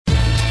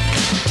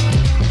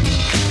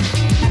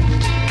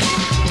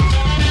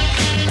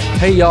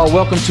Hey, y'all.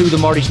 Welcome to the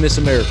Marty Smith's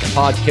American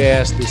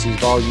Podcast. This is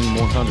volume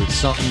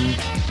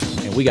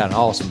 100-something, and we got an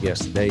awesome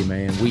guest today,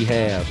 man. We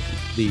have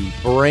the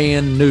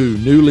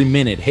newly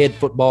minted head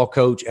football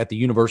coach at the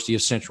University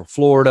of Central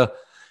Florida,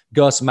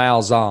 Gus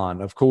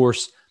Malzahn. Of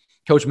course,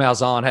 Coach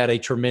Malzahn had a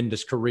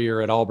tremendous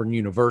career at Auburn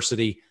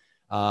University,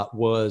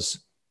 was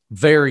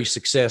very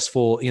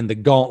successful in the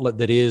gauntlet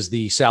that is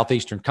the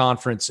Southeastern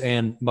Conference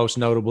and most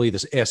notably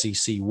the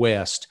SEC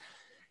West.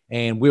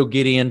 And we'll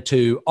get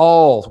into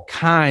all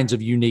kinds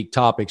of unique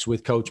topics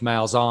with Coach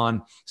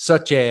Malzahn,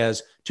 such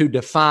as to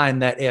define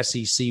that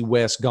SEC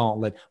West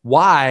gauntlet.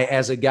 Why,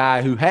 as a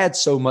guy who had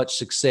so much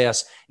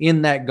success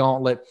in that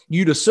gauntlet,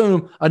 you'd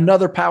assume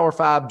another Power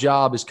 5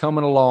 job is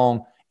coming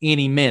along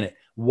any minute.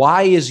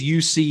 Why is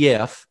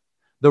UCF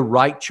the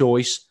right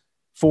choice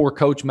for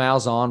Coach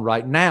Malzahn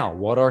right now?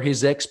 What are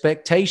his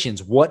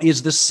expectations? What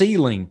is the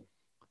ceiling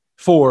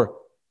for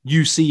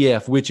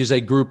UCF, which is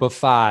a group of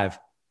 5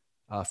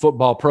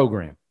 football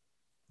program?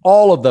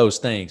 All of those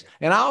things.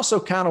 And I also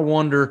kind of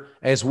wonder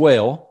as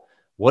well,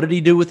 what did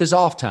he do with his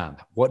off time?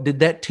 What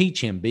did that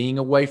teach him being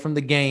away from the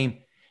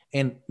game?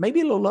 And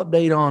maybe a little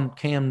update on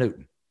Cam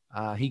Newton.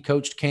 He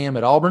coached Cam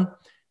at Auburn,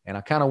 and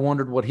I kind of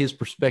wondered what his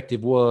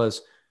perspective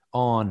was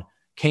on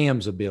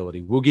Cam's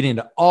ability. We'll get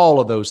into all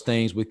of those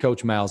things with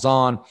Coach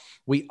Malzahn.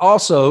 We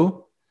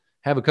also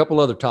have a couple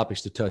other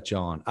topics to touch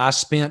on. I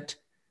spent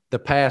the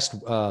past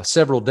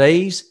several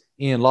days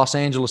in Los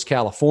Angeles,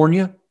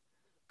 California,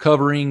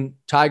 covering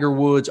Tiger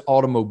Woods'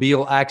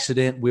 automobile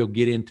accident. We'll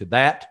get into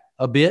that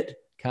a bit,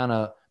 kind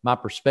of my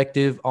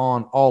perspective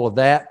on all of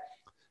that.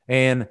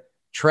 And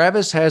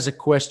Travis has a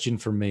question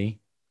for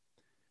me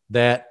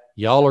that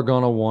y'all are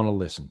going to want to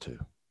listen to.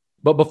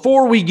 But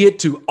before we get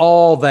to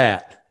all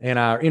that and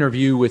our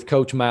interview with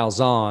Coach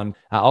Malzahn,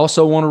 I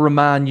also want to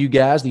remind you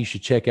guys that you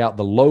should check out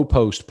the Low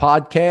Post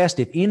podcast.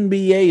 If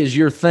NBA is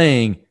your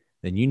thing,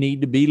 then you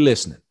need to be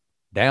listening.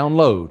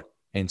 Download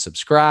and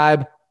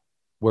subscribe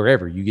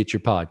wherever you get your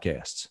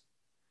podcasts.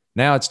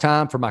 Now it's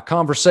time for my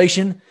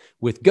conversation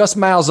with Gus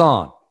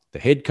Malzahn, the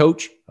head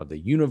coach of the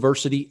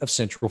University of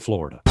Central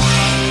Florida.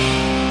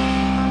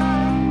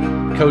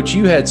 Coach,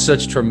 you had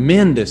such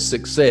tremendous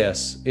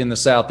success in the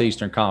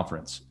Southeastern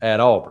Conference at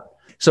Auburn.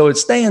 So it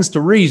stands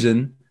to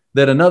reason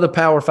that another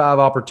Power 5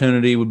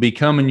 opportunity would be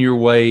coming your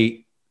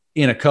way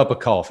in a cup of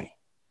coffee.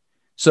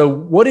 So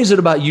what is it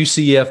about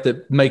UCF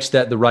that makes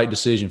that the right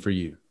decision for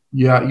you?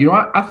 Yeah,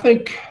 I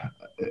think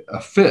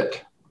a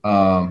fit.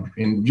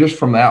 And just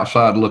from the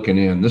outside looking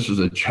in, this is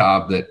a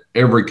job that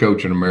every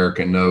coach in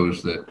America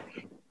knows that,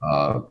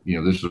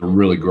 this is a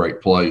really great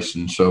place.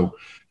 And so,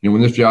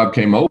 when this job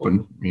came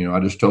open,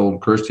 I just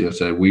told Christy, I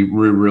said, we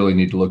really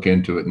need to look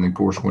into it. And of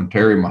course, when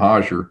Terry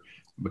Mahajer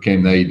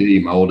became the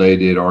AD, my old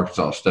AD at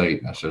Arkansas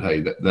State, I said,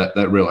 hey,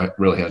 that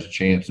really has a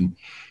chance. And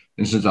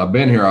since I've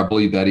been here, I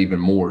believe that even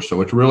more.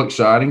 So it's real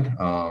exciting.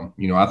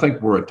 I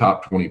think we're a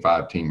top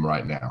 25 team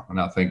right now.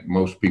 And I think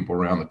most people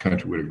around the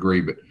country would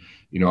agree. But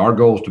our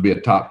goal is to be a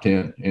top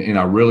 10. And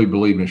I really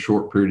believe in a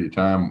short period of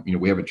time,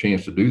 we have a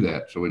chance to do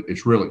that. So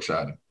it's real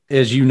exciting.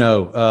 As you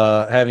know,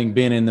 having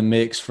been in the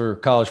mix for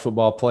college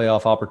football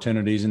playoff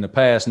opportunities in the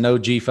past, no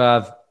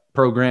G5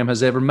 program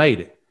has ever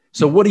made it.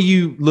 So what do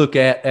you look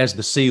at as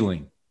the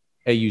ceiling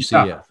at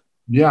UCF?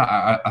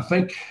 Yeah, I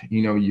think,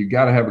 you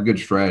got to have a good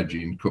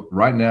strategy. And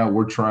right now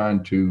we're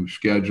trying to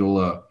schedule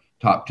a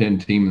top 10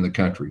 team in the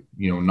country,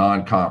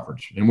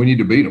 non-conference. And we need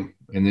to beat them.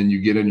 And then you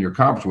get into your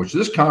conference, which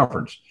this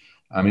conference –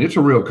 it's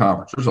a real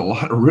conference. There's a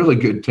lot of really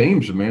good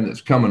teams, man, that's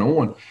coming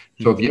on.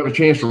 So if you have a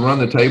chance to run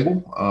the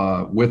table,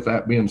 with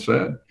that being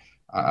said,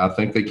 I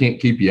think they can't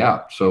keep you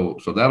out. So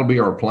that'll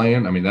be our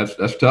plan.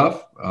 That's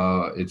tough.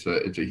 It's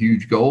a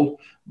huge goal,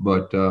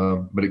 but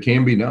it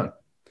can be done.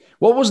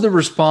 What was the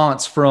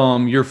response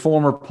from your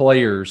former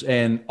players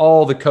and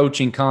all the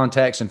coaching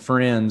contacts and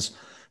friends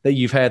that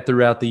you've had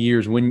throughout the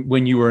years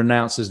when you were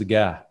announced as the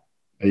guy?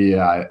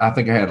 Yeah, I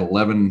think I had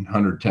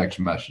 1,100 text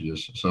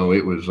messages. So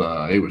it was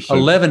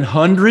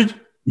 1,100?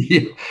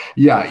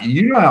 Yeah.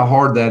 You know how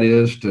hard that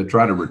is to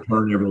try to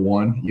return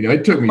everyone.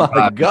 It took me.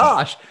 My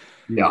gosh.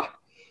 Yeah.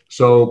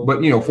 So,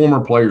 but former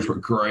players were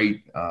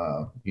great.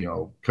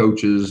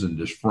 Coaches and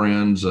just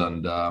friends,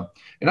 and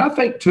I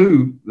think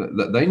too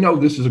that they know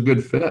this is a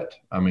good fit.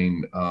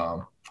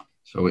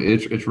 So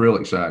it's real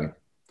exciting.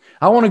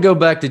 I want to go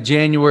back to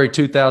January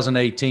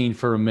 2018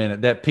 for a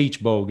minute. That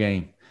Peach Bowl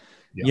game.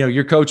 Yeah.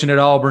 You're coaching at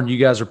Auburn. You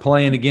guys are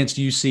playing against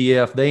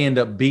UCF. They end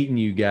up beating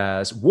you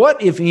guys.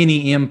 What, if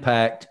any,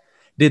 impact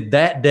did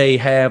that day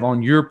have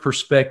on your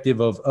perspective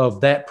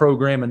of that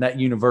program and that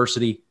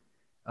university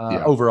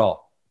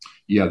overall?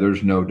 Yeah,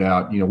 there's no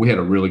doubt. We had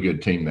a really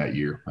good team that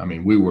year.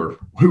 We were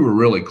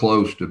really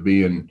close to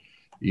being,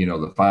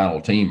 the final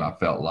team, I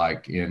felt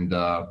like. And,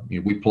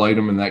 we played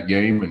them in that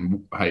game.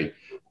 And, hey,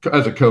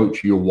 as a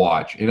coach, you'll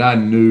watch. And I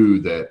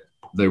knew that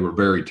they were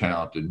very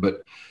talented.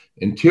 But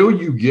until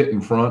you get in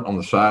front on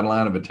the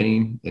sideline of a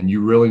team and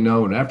you really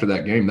know, and after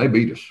that game, they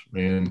beat us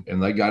and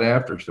they got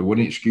after us. There wasn't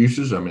any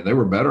excuses. I mean, they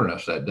were better than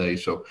us that day.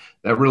 So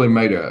that really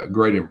made a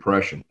great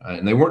impression.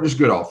 And they weren't just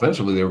good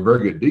offensively, they were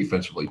very good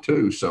defensively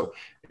too. So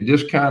it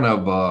just kind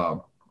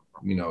of,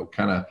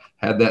 kind of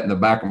had that in the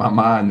back of my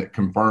mind that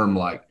confirmed,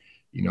 like,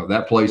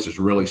 that place is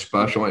really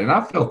special. And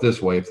I felt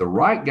this way: if the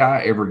right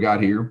guy ever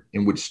got here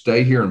and would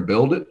stay here and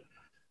build it,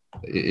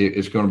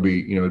 it's going to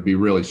be, it'd be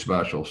really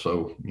special.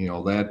 So,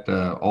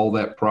 that all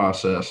that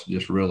process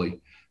just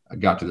really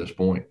got to this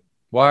point.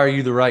 Why are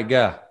you the right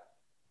guy?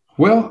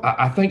 Well,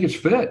 I think it's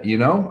fit,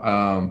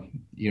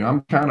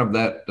 I'm kind of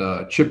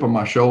that chip on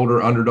my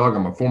shoulder underdog.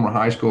 I'm a former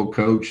high school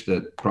coach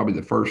that probably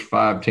the first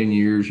 5-10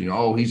 years,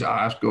 he's a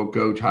high school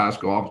coach, high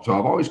school officer. So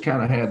I've always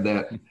kind of had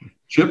that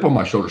chip on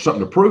my shoulder,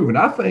 something to prove. And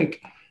I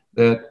think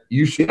that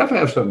UCF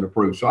has something to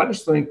prove. So I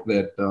just think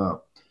that,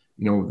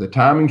 the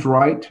timing's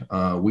right.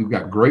 We've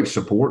got great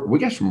support. We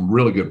got some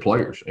really good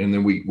players. And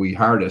then we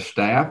hired a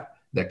staff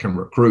that can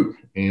recruit.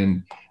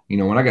 And,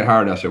 when I got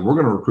hired, I said, we're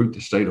going to recruit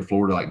the state of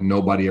Florida like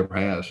nobody ever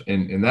has.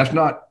 And that's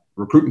not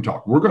recruiting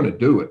talk. We're going to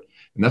do it.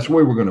 And that's the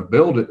way we're going to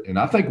build it. And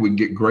I think we can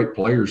get great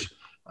players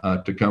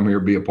to come here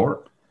and be a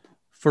part.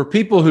 For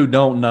people who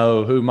don't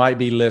know, who might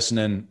be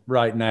listening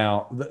right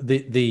now,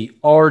 the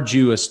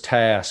arduous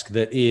task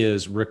that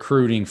is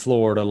recruiting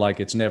Florida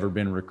like it's never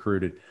been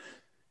recruited,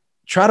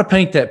 try to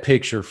paint that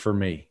picture for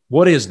me.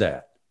 What is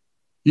that?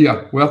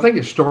 Yeah, well, I think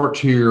it starts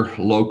here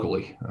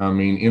locally. I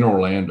mean, in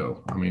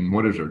Orlando. I mean,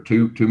 what is there,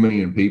 2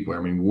 million people? I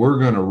mean, we're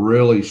going to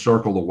really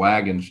circle the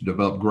wagons,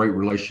 develop great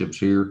relationships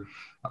here.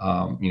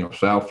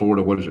 South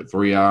Florida, what is it,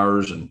 3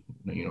 hours? And,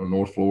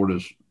 North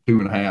Florida's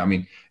 2.5. I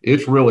mean,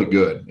 it's really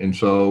good. And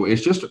so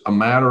it's just a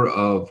matter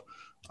of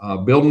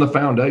building the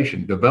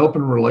foundation,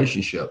 developing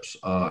relationships,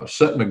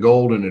 setting a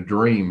goal and a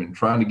dream, and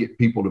trying to get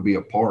people to be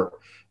a part.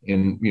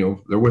 And,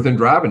 they're within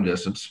driving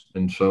distance.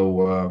 And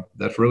so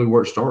that's really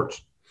where it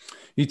starts.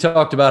 You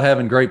talked about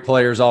having great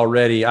players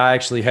already. I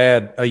actually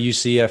had a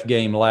UCF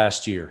game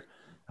last year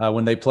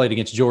when they played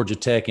against Georgia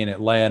Tech in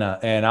Atlanta,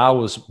 and I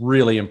was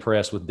really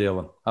impressed with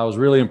Dylan. I was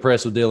really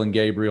impressed with Dylan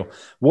Gabriel.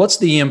 What's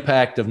the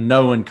impact of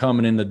knowing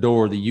coming in the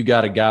door that you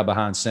got a guy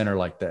behind center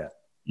like that?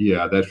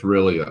 Yeah, that's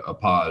really a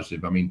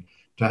positive. I mean,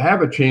 to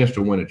have a chance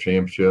to win a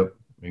championship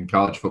in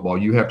college football,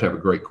 you have to have a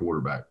great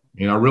quarterback.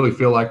 And I really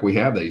feel like we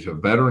have that. He's a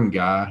veteran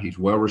guy. He's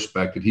well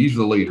respected. He's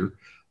the leader.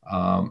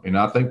 And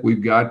I think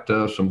we've got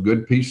some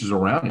good pieces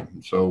around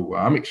him. So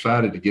I'm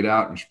excited to get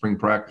out in spring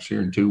practice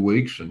here in 2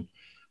 weeks and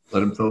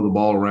let him throw the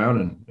ball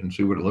around and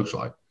see what it looks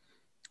like.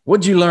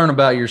 What'd you learn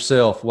about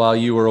yourself while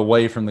you were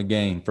away from the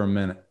game for a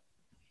minute?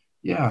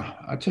 Yeah,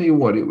 I tell you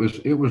what, it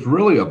was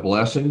really a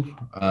blessing.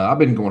 I've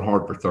been going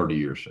hard for 30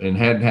 years and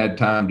hadn't had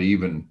time to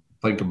even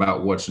think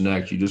about what's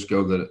next. You just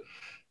go the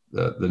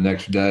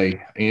next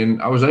day.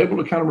 And I was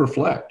able to kind of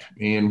reflect.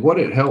 And what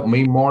it helped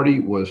me, Marty,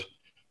 was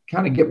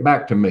kind of get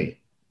back to me.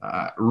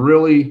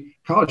 Really,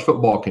 college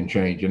football can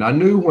change. And I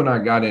knew when I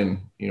got in,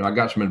 I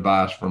got some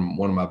advice from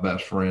one of my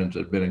best friends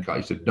that had been in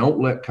college. He said, don't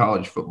let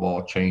college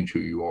football change who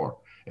you are.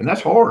 And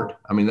that's hard.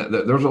 I mean,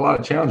 there's a lot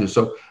of challenges.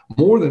 So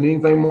more than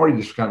anything, Marty,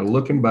 just kind of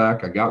looking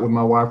back, I got with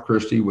my wife,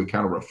 Christy. We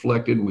kind of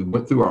reflected. We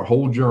went through our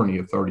whole journey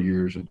of 30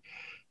 years. And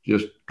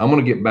just, I'm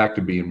going to get back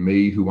to being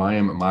me, who I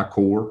am at my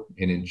core,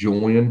 and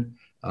enjoying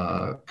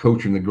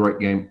coaching the great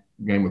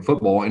game of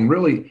football, and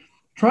really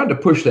trying to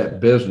push that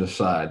business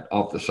side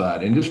off the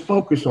side and just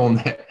focus on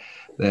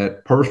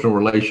that personal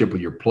relationship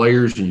with your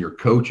players and your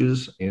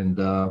coaches. And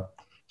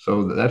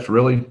so that's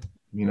really,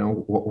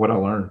 what I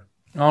learned.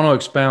 I want to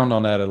expound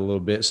on that a little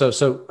bit.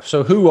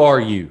 So who are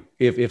you?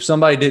 If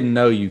somebody didn't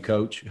know you,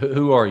 Coach,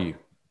 who are you?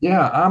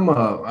 Yeah,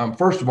 I'm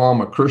first of all, I'm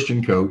a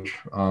Christian coach.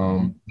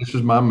 This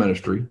is my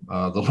ministry.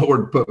 The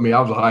Lord put me, I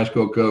was a high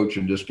school coach,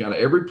 and just kind of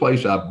every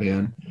place I've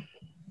been,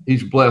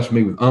 He's blessed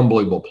me with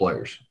unbelievable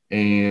players.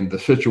 And the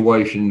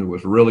situation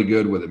was really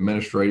good with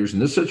administrators,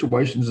 and this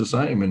situation is the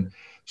same. And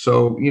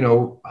so,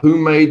 who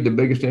made the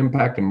biggest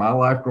impact in my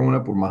life growing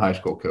up were my high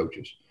school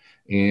coaches.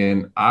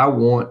 And I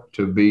want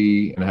to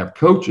be and have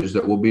coaches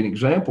that will be an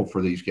example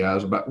for these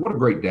guys about what a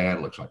great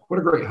dad looks like, what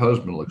a great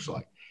husband looks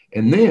like.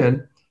 And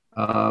then,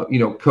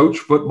 coach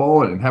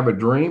football and have a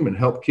dream and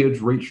help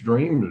kids reach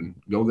dreams and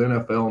go to the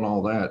NFL and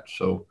all that.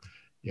 So,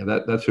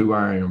 yeah, that's who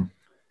I am.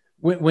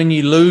 When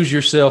you lose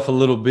yourself a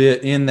little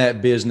bit in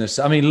that business,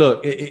 I mean,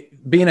 look,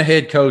 being a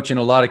head coach in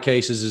a lot of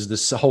cases is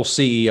this whole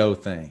CEO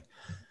thing.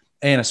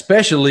 And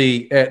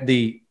especially at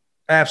the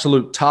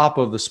absolute top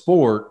of the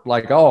sport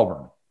like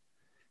Auburn.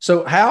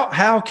 So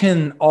how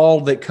can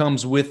all that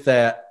comes with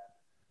that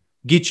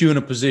get you in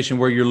a position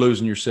where you're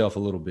losing yourself a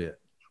little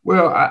bit?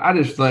 Well, I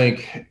just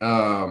think,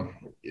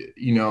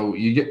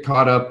 you get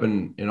caught up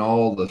in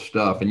all the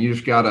stuff, and you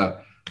just got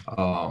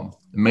to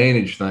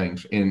manage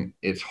things. And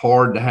it's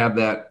hard to have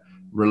that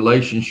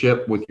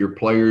relationship with your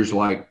players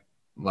like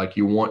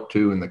you want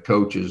to, and the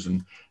coaches,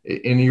 and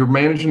you're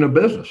managing a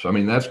business. I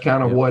mean, that's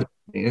kind of what,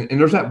 and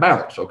there's that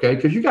balance, okay?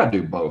 Because you got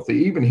to do both.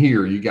 Even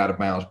here, you got to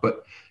balance.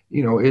 But,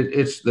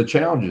 it's the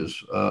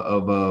challenges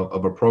of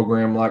a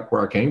program like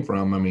where I came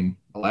from. I mean,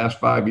 the last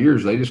 5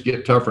 years, they just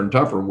get tougher and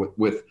tougher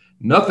with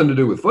nothing to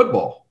do with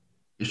football.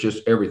 It's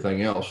just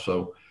everything else.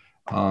 So,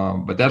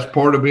 but that's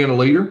part of being a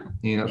leader.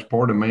 That's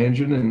part of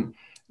managing.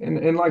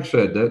 And like I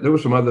said, there were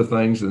some other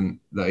things in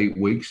the 8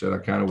 weeks that I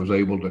kind of was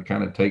able to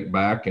kind of take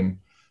back and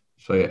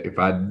say, if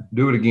I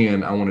do it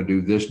again, I want to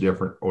do this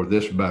different or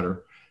this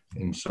better.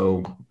 And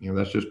so,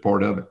 that's just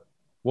part of it.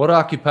 What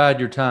occupied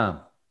your time?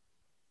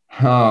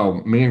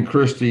 Oh, me and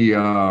Christy, she,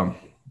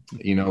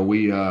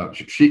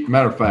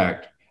 matter of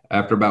fact,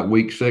 after about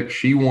week 6,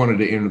 she wanted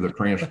to enter the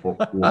transfer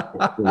portal.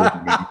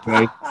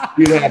 Okay?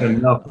 She'd had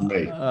enough of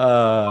me.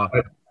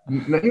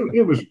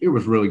 It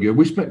was really good.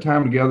 We spent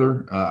time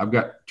together. I've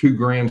got 2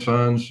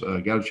 grandsons,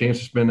 got a chance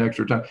to spend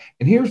extra time.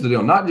 And here's the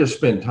deal, not just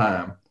spend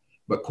time,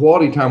 but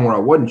quality time where I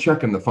wasn't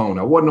checking the phone.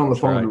 I wasn't on the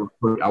phone to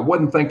recruit. I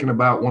wasn't thinking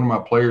about one of my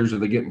players if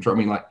they get in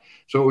trouble. I mean,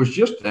 so it was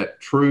just that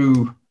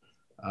true,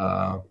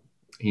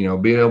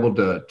 being able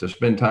to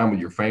spend time with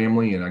your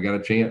family. And I got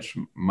a chance,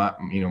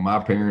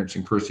 my parents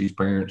and Christy's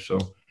parents. So,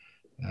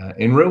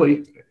 and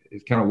really,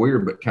 it's kind of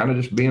weird, but kind of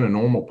just being a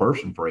normal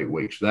person for 8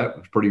 weeks. That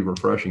was pretty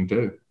refreshing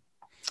too.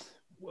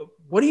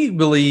 What do you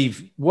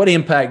believe, what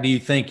impact do you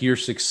think your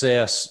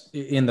success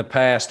in the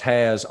past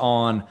has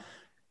on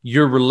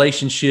your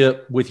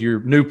relationship with your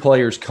new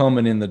players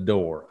coming in the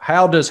door?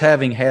 How does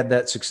having had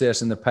that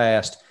success in the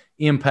past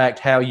impact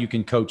how you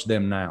can coach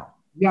them now?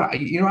 Yeah,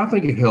 I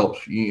think it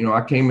helps.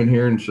 I came in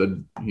here and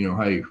said,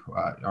 hey,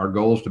 our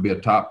goal is to be a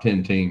top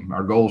 10 team.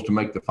 Our goal is to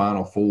make the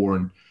Final Four.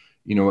 And,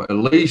 at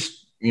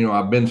least,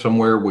 I've been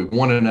somewhere we've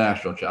won a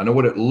national championship. I know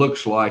what it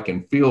looks like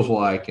and feels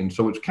like. And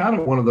so it's kind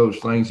of one of those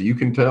things that you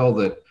can tell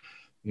that,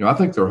 I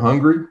think they're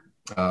hungry.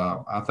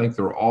 I think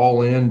they're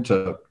all in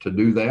to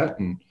do that.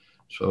 And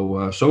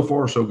so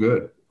far, so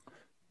good.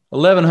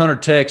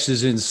 1,100 texts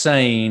is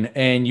insane.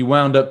 And you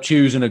wound up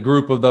choosing a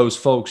group of those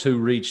folks who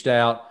reached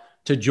out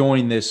to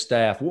join this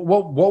staff.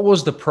 What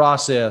was the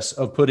process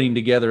of putting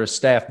together a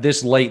staff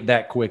this late,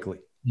 that quickly?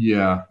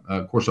 Yeah,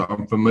 of course,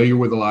 I'm familiar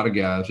with a lot of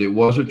guys. It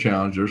was a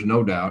challenge, there's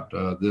no doubt,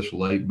 this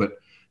late. But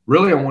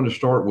really, I wanted to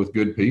start with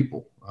good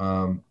people,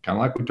 kind of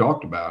like we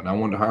talked about. And I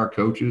wanted to hire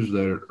coaches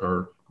that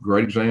are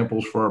great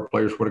examples for our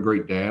players, what a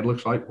great dad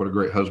looks like, what a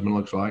great husband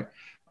looks like.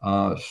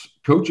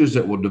 Coaches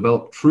that will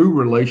develop true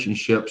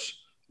relationships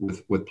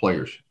with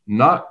players,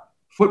 not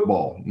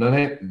football.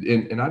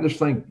 And I just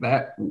think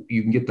that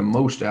you can get the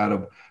most out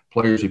of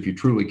players if you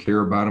truly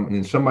care about them, and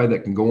then somebody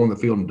that can go on the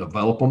field and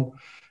develop them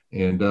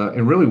and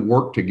really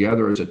work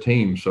together as a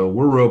team. So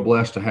we're real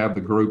blessed to have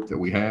the group that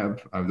we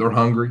have. They're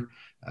hungry.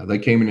 They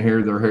came in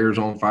here, their hair's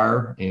on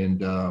fire,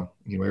 and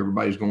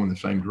everybody's going the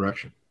same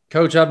direction.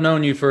 Coach, I've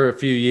known you for a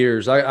few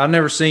years. I've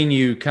never seen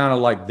you kind of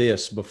like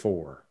this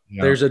before.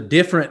 Yeah. There's a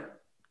different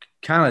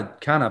kind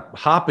of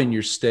hop in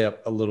your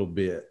step a little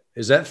bit.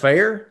 Is that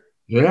fair?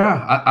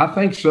 Yeah, I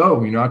think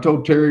so. I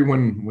told Terry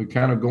when we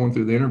kind of going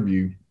through the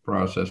interview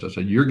process, I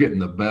said, you're getting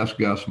the best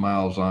Gus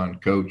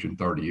Malzahn coach in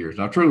 30 years.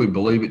 And I truly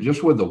believe it,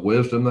 just with the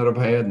wisdom that I've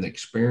had and the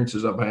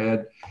experiences I've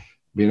had,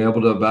 being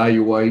able to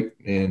evaluate,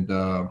 and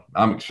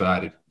I'm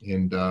excited.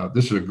 And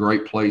this is a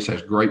great place,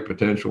 has great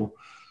potential.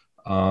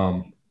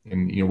 And,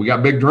 we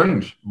got big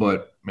dreams,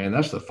 but, man,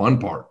 that's the fun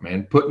part,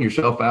 man, putting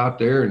yourself out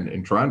there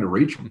and trying to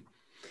reach them.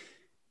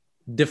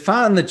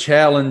 Define the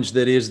challenge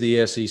that is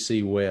the SEC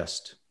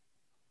West.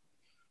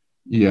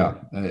 Yeah,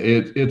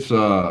 that's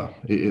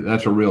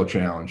a real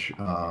challenge,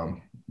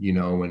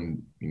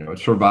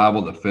 it's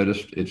survival of the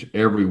fittest. It's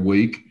every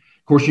week.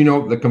 Of course,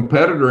 the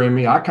competitor in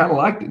me, I kind of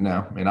liked it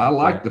now. And I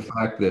like the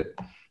fact that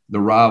the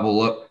rival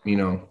up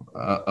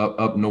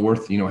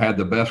north, had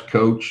the best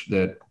coach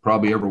that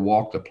probably ever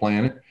walked the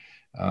planet,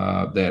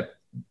 that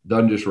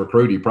doesn't just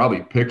recruit, he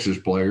probably picks his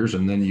players,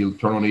 and then you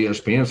turn on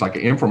ESPN, it's like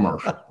an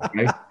infomercial.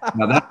 Okay,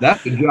 now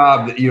that's the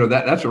job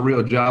that that's a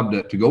real job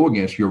to go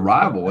against your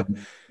rival, and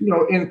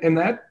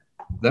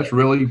that's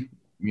really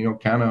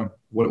kind of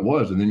what it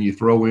was. And then you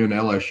throw in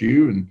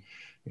LSU, and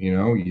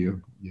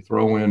you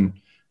throw in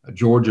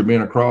Georgia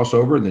being a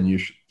crossover, and then you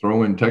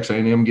throw in Texas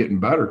A&M getting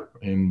better,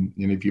 and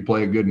if you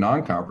play a good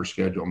non-conference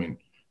schedule, I mean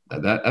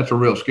that's a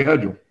real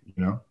schedule,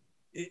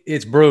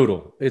 It's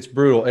brutal. It's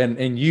brutal.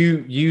 And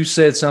you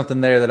said something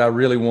there that I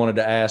really wanted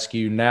to ask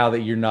you now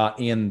that you're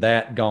not in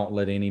that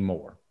gauntlet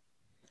anymore.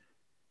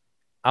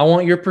 I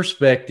want your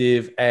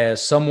perspective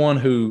as someone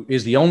who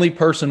is the only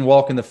person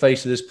walking the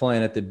face of this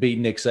planet that beat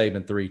Nick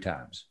Saban 3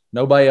 times.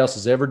 Nobody else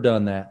has ever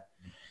done that.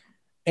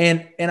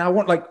 And I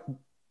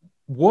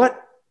want,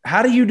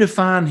 how do you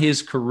define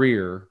his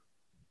career,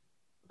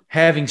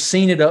 having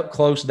seen it up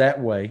close that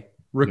way,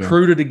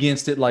 recruited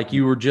against it like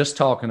you were just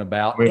talking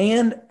about,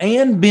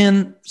 and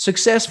been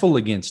successful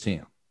against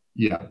him?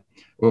 Yeah.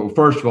 Well,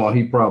 first of all,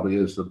 he probably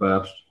is the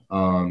best.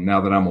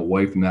 Now that I'm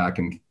away from that, I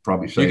can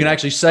probably say you can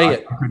actually say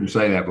it. I couldn't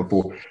say that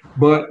before.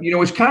 But,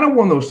 it's kind of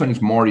one of those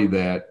things, Marty,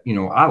 that,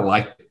 I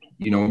like it.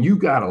 You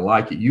got to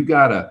like it. You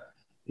got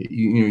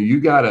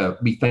to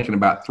be thinking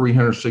about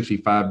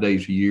 365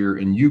 days a year,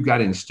 and you got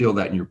to instill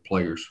that in your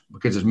players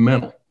because it's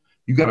mental.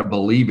 you got to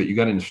believe it. You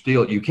got to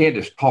instill it. You can't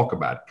just talk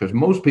about it, because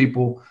most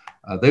people,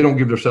 they don't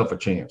give themselves a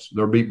chance.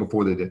 They're beat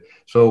before they did.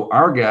 So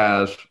our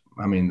guys,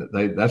 I mean,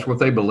 that's what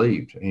they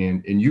believed.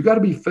 And you got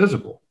to be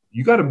physical.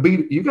 You got to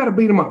beat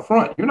them up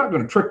front. You're not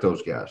going to trick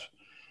those guys.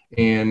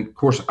 And of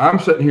course, I'm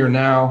sitting here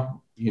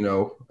now,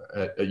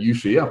 at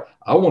UCF.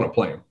 I want to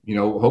play him.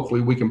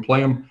 Hopefully we can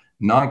play him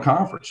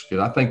non-conference,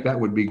 because I think that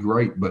would be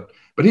great. But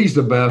he's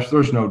the best.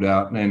 There's no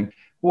doubt. And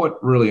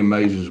what really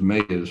amazes me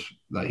is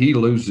that he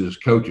loses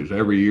coaches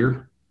every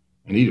year,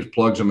 and he just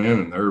plugs them in,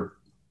 and they're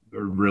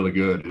really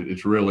good.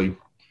 It's really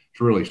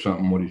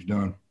something what he's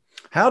done.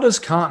 How does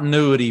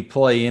continuity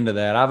play into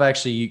that? I've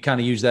actually kind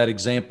of used that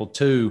example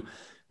too.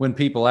 When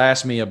people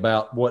ask me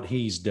about what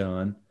he's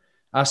done,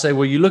 I say,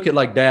 well, you look at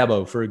like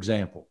Dabo, for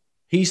example.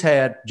 He's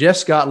had Jeff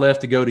Scott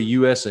left to go to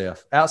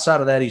USF. Outside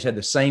of that, he's had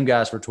the same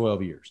guys for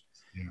 12 years.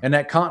 Yeah. And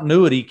that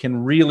continuity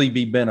can really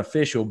be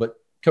beneficial, but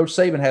Coach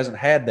Saban hasn't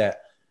had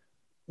that.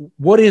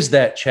 What is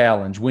that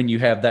challenge when you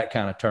have that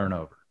kind of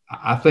turnover?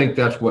 I think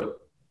that's what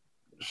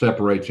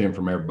separates him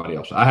from everybody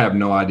else. I have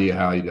no idea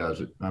how he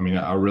does it. I mean,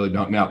 I really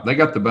don't. Now, they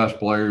got the best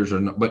players,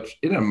 but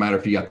it doesn't matter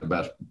if you got the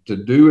best. To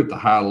do at the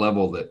high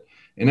level that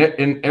 – and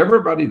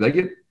everybody, they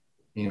get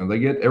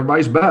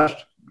everybody's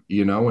best,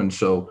 and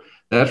so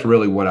that's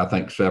really what I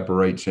think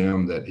separates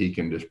him, that he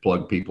can just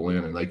plug people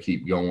in and they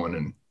keep going,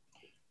 and,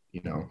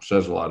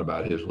 says a lot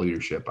about his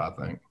leadership, I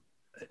think.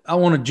 I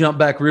want to jump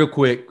back real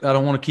quick. I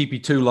don't want to keep you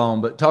too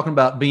long, but talking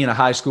about being a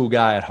high school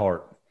guy at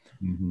heart.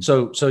 Mm-hmm.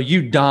 So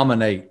you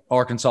dominate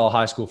Arkansas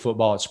high school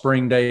football at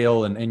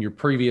Springdale and your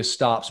previous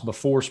stops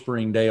before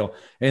Springdale,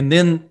 and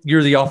then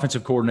you're the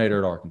offensive coordinator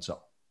at Arkansas.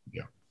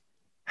 Yeah.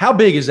 How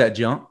big is that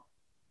jump?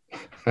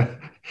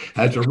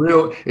 It's a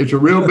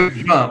real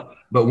big jump.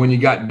 But when you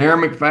got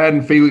Darren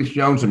McFadden, Felix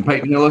Jones, and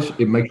Peyton Hillis,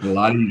 it makes it a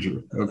lot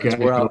easier. Okay.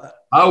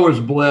 I was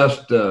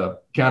blessed to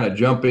kind of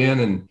jump in,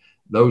 and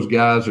those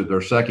guys are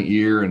their second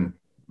year, and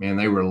man,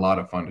 they were a lot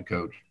of fun to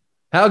coach.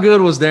 How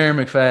good was Darren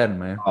McFadden,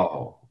 man?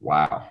 Oh,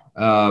 wow.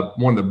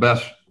 One of the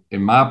best,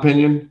 in my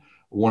opinion,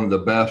 one of the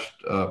best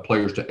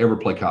players to ever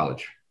play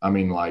college. I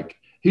mean, like,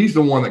 he's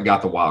the one that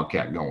got the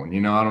Wildcat going.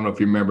 I don't know if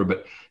you remember,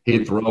 but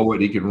he'd throw it,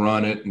 he could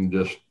run it, and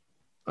just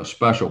a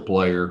special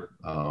player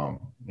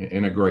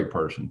and a great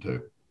person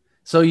too.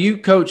 So you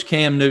coached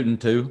Cam Newton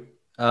too,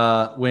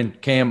 when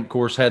Cam, of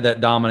course, had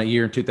that dominant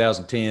year in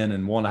 2010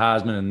 and won the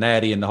Heisman and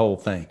Natty and the whole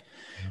thing.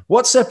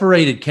 What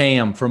separated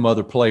Cam from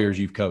other players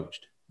you've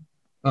coached?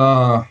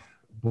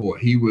 Boy,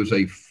 he was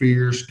a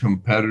fierce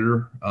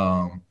competitor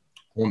on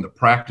the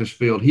practice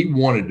field. He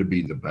wanted to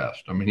be the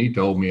best. I mean, he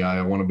told me,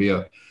 I want to be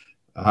a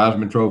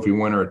Heisman Trophy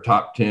winner, a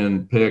top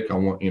 10 pick. I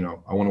want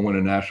to win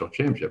a national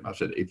championship. I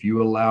said, if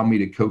you allow me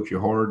to coach you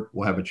hard,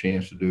 we'll have a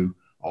chance to do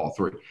all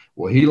three.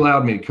 Well, he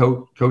allowed me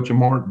to coach him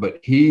hard, but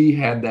he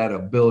had that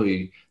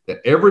ability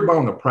that everybody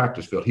on the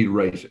practice field, he'd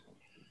raise it.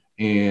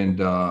 And,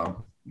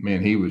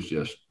 man, he was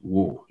just,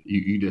 whoa,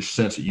 you just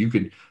sense it. You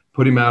could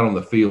put him out on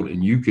the field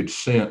and you could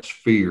sense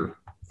fear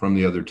from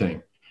the other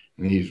team.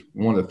 And he's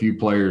one of the few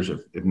players,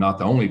 if not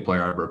the only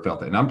player I ever felt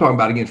that. And I'm talking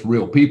about against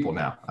real people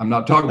now. I'm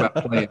not talking about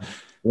playing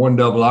one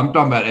double. I'm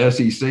talking about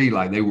SEC.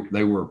 Like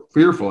they were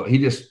fearful. He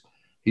just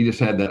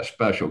had that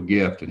special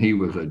gift, and he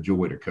was a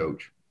joy to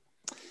coach.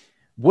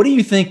 What do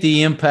you think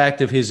the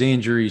impact of his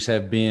injuries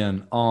have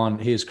been on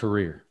his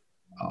career?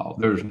 Oh,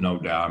 there's no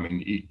doubt. I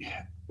mean,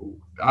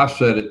 I've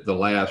said it the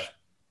last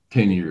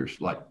 10 years,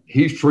 like,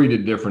 he's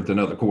treated different than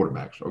other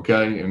quarterbacks.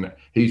 Okay. And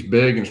he's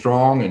big and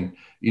strong. And,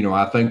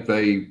 I think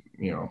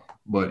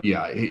but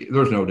yeah,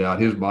 there's no doubt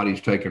his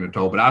body's taking a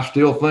toll, but I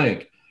still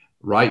think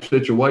right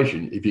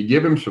situation, if you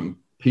give him some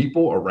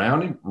people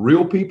around him,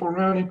 real people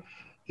around him,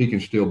 he can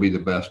still be the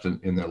best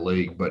in the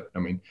league. But I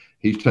mean,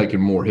 he's taken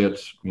more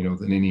hits,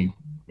 than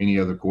any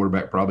other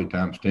quarterback, probably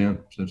times 10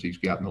 since he's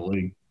gotten the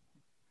league.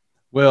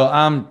 Well,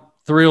 I'm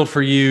thrilled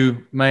for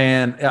you,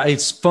 man.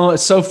 It's fun.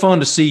 It's so fun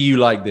to see you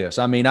like this.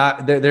 I mean,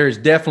 there is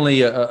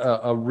definitely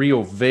a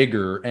real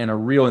vigor and a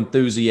real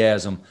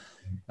enthusiasm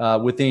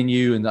within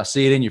you, and I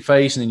see it in your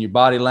face and in your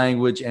body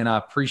language, and I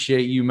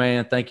appreciate you,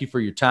 man. Thank you for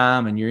your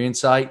time and your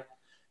insight,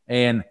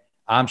 and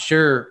I'm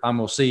sure I'm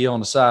going to see you on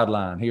the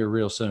sideline here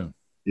real soon.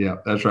 Yeah,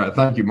 that's right.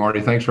 Thank you, Marty.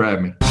 Thanks for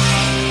having me.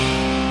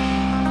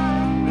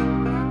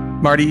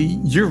 Marty,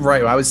 you're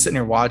right. I was sitting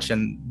here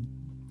watching.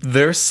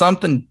 There's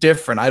something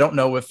different. I don't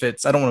know if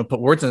it's – I don't want to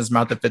put words in his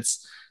mouth, if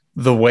it's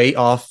the weight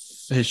off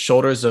his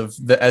shoulders of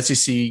the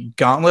SEC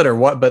gauntlet or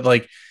what, but,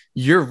 like,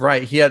 you're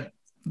right. He had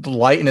 – the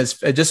light in his,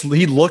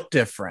 he looked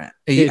different.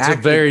 It's a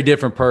very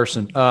different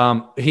person.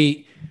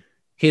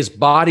 His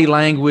body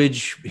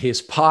language,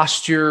 his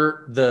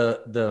posture,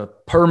 the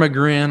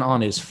permagrin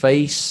on his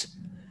face,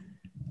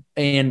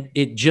 and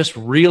it just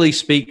really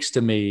speaks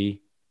to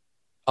me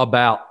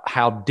about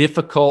how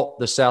difficult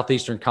the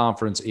Southeastern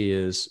Conference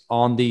is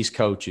on these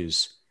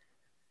coaches.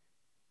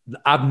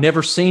 I've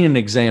never seen an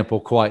example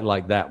quite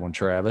like that one,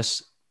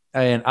 Travis.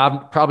 And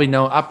I've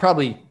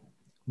probably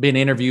been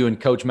interviewing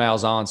Coach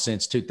Malzahn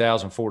since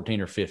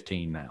 2014 or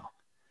 15 now.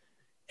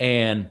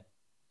 And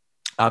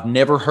I've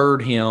never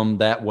heard him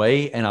that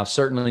way, and I've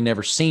certainly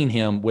never seen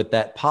him with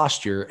that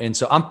posture. And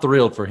so I'm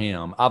thrilled for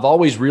him. I've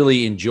always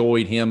really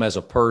enjoyed him as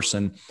a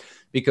person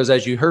because,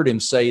 as you heard him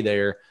say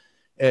there,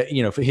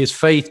 his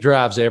faith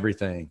drives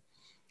everything.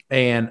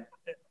 And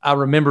I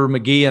remember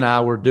McGee and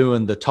I were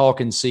doing the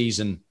talking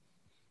season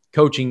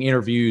coaching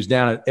interviews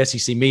down at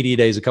SEC Media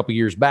Days a couple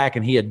years back,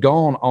 and he had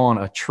gone on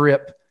a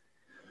trip.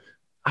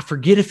 I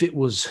forget if it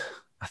was,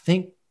 I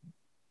think,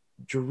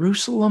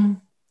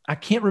 Jerusalem. I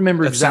can't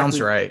remember exactly.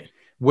 Sounds right.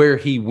 Where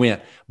he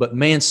went. But,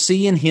 man,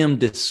 seeing him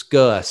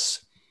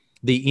discuss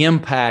the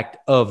impact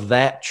of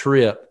that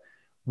trip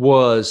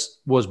was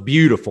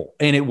beautiful.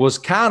 And it was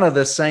kind of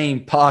the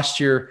same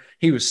posture.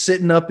 He was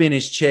sitting up in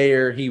his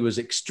chair. He was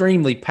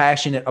extremely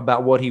passionate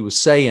about what he was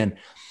saying.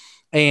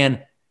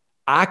 And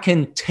I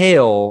can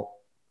tell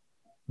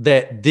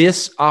that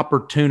this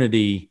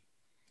opportunity,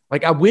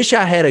 like, I wish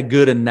I had a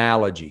good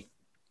analogy,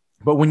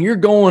 but when you're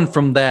going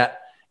from that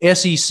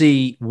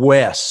SEC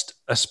West,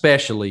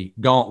 especially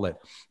gauntlet,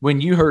 when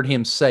you heard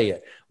him say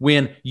it,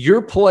 when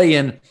you're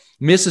playing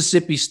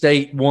Mississippi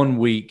State one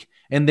week,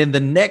 and then the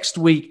next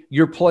week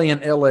you're playing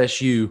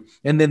LSU,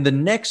 and then the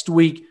next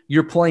week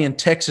you're playing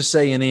Texas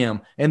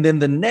A&M, and then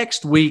the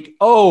next week,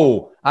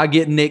 I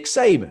get Nick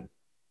Saban.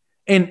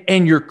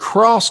 And your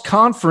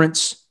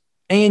cross-conference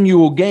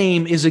annual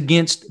game is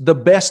against the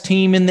best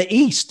team in the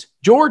East,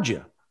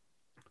 Georgia.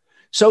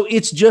 So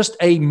it's just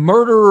a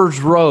murderer's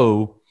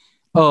row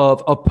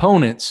of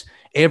opponents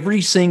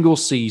every single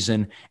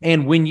season.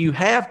 And when you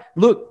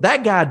look,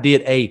 that guy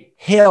did a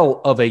hell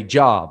of a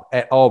job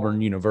at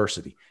Auburn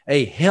University,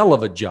 a hell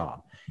of a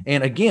job.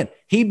 And again,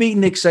 he beat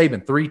Nick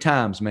Saban 3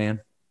 times,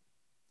 man.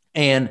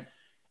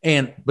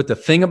 But the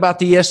thing about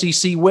the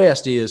SEC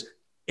West is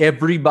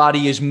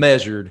everybody is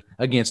measured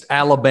against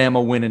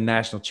Alabama winning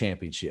national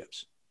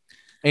championships.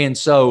 And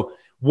so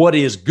what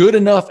is good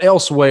enough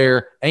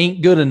elsewhere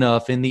ain't good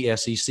enough in the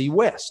SEC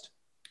West.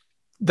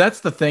 That's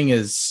the thing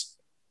is,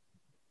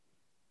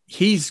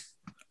 he's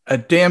a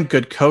damn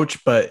good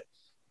coach, but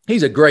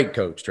he's a great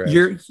coach,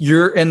 Travis.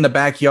 You're in the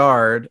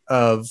backyard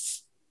of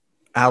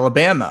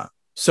Alabama.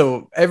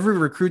 So every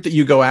recruit that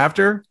you go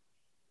after,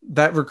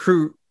 that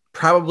recruit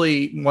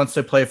probably wants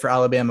to play for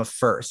Alabama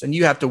first, and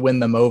you have to win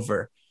them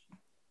over.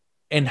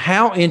 And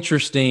how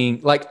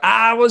interesting, like,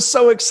 I was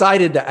so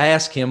excited to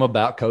ask him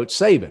about Coach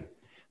Saban,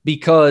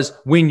 because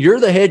when you're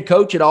the head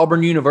coach at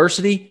Auburn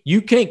University,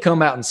 you can't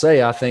come out and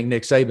say, I think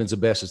Nick Saban's the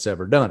best that's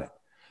ever done it.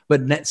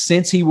 But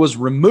since he was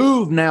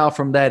removed now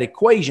from that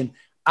equation,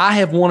 I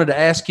have wanted to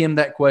ask him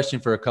that question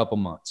for a couple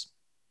months.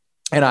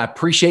 And I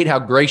appreciate how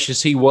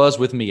gracious he was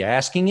with me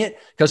asking it,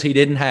 because he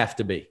didn't have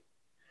to be.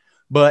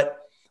 But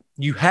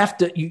you have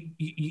to,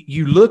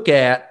 you look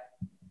at,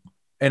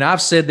 and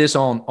I've said this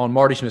on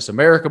Marty Smith's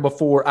America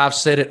before. I've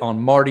said it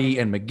on Marty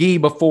and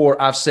McGee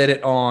before. I've said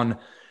it on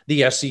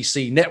the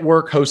SEC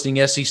Network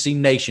hosting SEC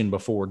Nation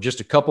before,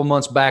 just a couple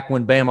months back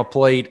when Bama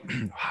played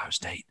Ohio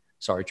State.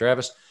 Sorry,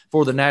 Travis.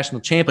 For the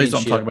national championship.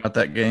 Please don't talk about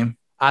that game.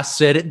 I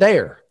said it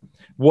there.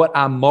 What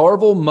I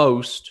marvel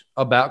most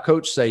about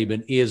Coach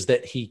Saban is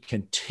that he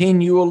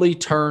continually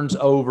turns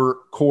over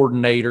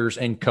coordinators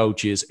and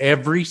coaches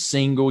every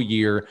single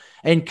year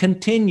and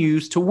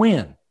continues to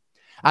win.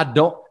 I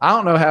don't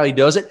know how he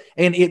does it,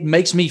 and it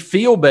makes me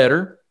feel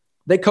better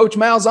that Coach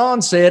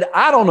Malzahn said,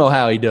 I don't know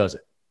how he does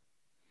it.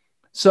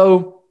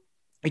 So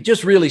it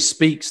just really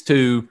speaks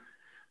to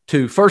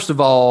first of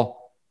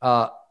all,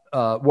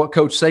 what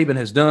Coach Saban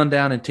has done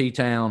down in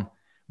T-Town,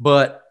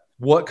 but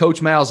what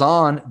Coach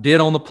Malzahn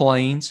did on the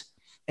Plains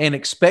and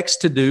expects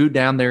to do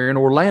down there in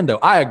Orlando.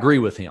 I agree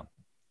with him.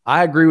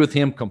 I agree with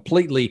him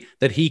completely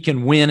that he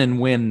can win and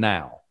win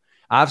now.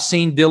 I've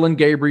seen Dylan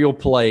Gabriel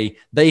play.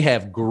 They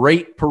have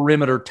great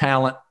perimeter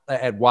talent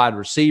at wide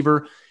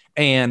receiver,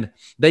 and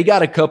they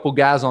got a couple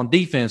guys on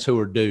defense who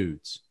are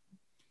dudes.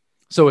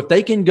 So if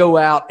they can go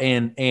out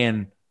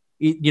and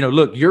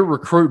look, you're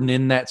recruiting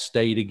in that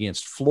state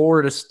against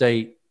Florida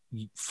State,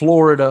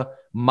 Florida,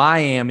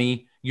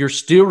 Miami. You're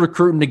still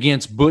recruiting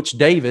against Butch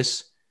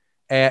Davis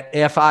at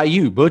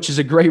FIU. Butch is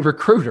a great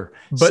recruiter.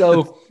 But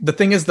so the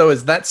thing is, though,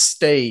 is that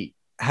state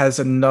has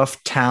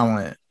enough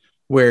talent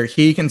where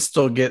he can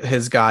still get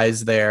his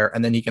guys there,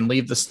 and then he can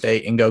leave the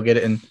state and go get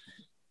it. And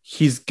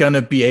he's going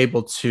to be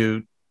able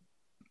to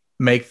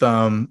make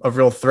them a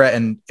real threat.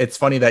 And it's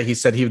funny that he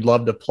said he would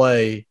love to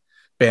play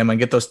Bama and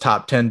get those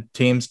top 10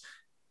 teams.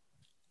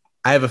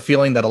 I have a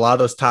feeling that a lot of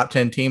those top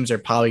 10 teams are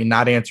probably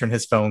not answering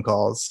his phone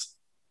calls.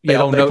 They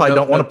probably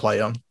don't want to play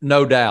him.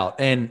 No doubt.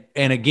 And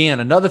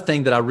again, another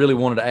thing that I really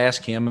wanted to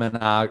ask him, and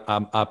I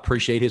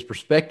appreciate his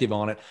perspective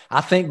on it.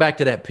 I think back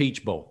to that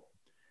Peach Bowl.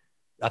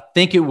 I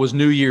think it was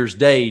New Year's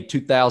Day,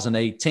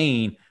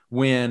 2018,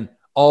 when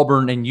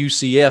Auburn and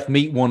UCF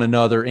meet one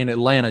another in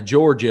Atlanta,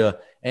 Georgia,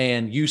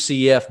 and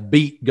UCF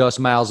beat Gus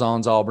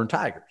Malzahn's Auburn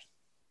Tigers.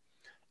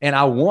 And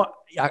I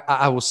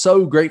was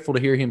so grateful to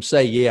hear him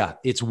say, yeah,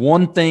 it's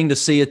one thing to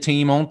see a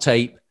team on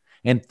tape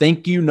and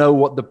think you know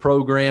what the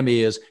program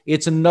is.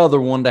 It's another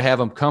one to have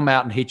them come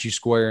out and hit you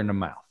square in the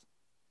mouth.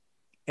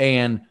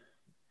 And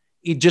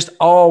it just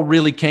all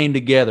really came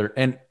together.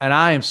 And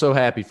I am so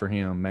happy for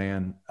him,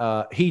 man.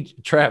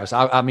 Travis,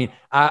 I mean,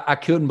 I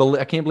can't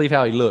believe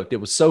how he looked. It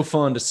was so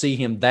fun to see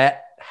him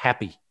that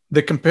happy.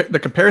 The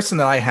comparison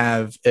that I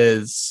have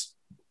is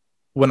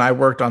when I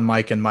worked on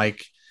Mike and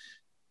Mike,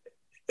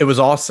 it was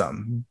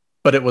awesome,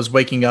 but it was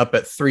waking up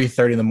at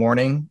 3:30 in the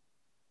morning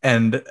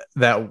and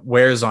that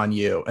wears on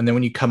you. And then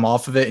when you come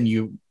off of it and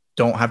you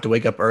don't have to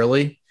wake up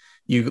early,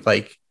 you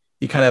kind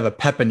of have a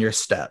pep in your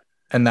step.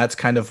 And that's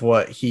kind of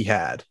what he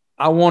had.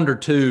 I wonder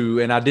too,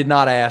 and I did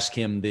not ask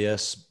him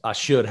this. I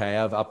should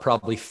have. I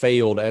probably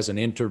failed as an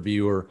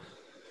interviewer.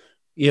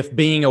 If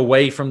being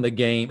away from the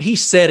game, he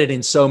said it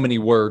in so many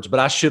words, but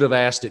I should have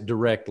asked it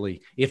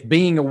directly. If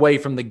being away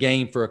from the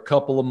game for a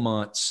couple of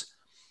months,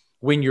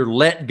 when you're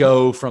let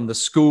go from the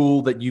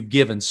school that you've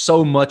given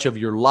so much of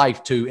your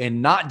life to,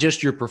 and not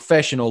just your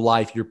professional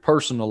life, your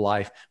personal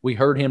life, we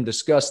heard him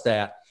discuss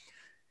that.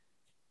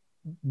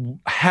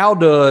 How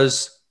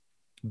does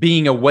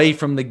being away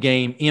from the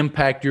game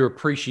impact your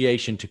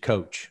appreciation to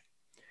coach?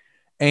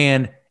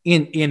 And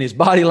in his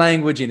body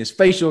language, in his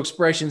facial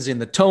expressions, in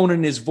the tone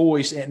in his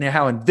voice, and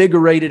how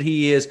invigorated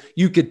he is,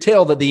 you could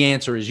tell that the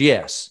answer is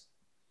yes.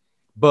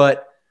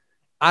 But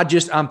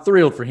I'm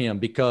thrilled for him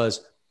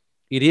because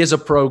it is a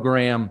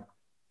program.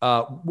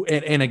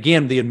 And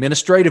again, the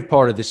administrative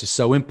part of this is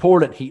so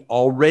important. He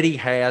already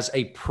has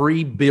a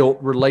pre-built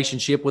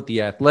relationship with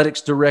the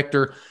athletics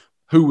director,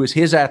 who was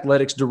his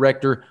athletics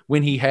director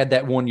when he had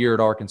that 1 year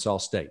at Arkansas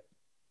State.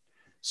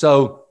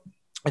 So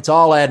it's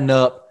all adding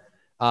up.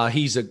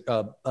 He's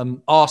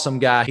an awesome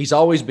guy. He's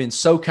always been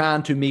so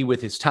kind to me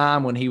with his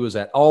time when he was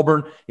at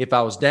Auburn. If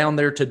I was down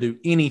there to do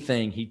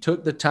anything, he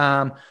took the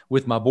time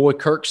with my boy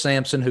Kirk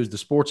Sampson, who's the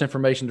sports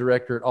information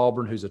director at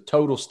Auburn, who's a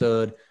total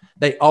stud.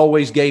 They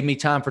always gave me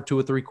time for 2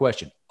 or 3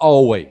 questions,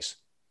 always.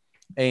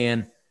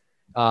 And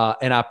I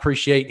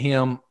appreciate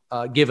him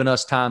giving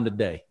us time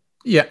today.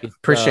 Yeah,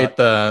 appreciate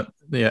the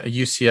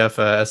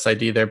UCF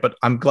SID there, but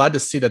I'm glad to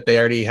see that they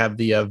already have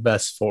the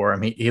vest for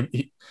him.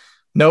 He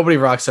nobody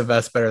rocks a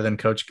vest better than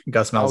Coach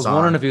Gus Malzahn. I was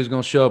wondering if he was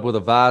going to show up with a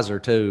visor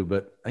too,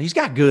 but he's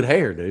got good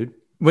hair, dude.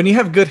 When you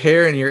have good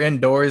hair and you're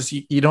indoors,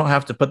 you don't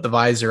have to put the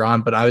visor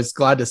on, but I was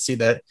glad to see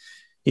that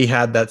he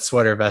had that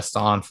sweater vest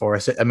on for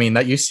us. I mean,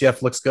 that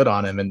UCF looks good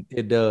on him. And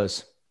it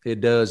does.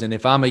 It does. And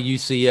if I'm a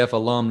UCF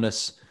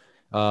alumnus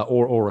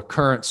or a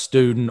current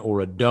student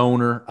or a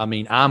donor, I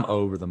mean, I'm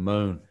over the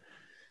moon.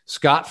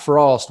 Scott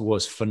Frost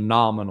was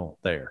phenomenal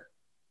there.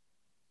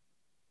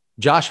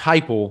 Josh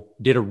Heupel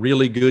did a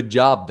really good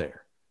job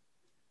there.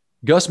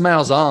 Gus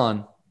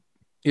Malzahn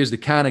is the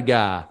kind of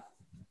guy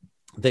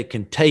that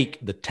can take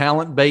the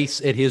talent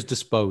base at his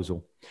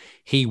disposal.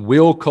 He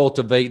will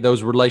cultivate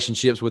those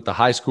relationships with the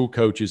high school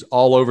coaches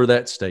all over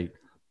that state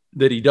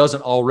that he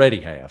doesn't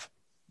already have,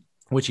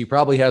 which he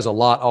probably has a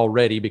lot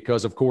already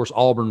because, of course,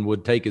 Auburn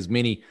would take as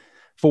many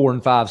 4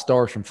 and 5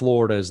 stars from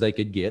Florida as they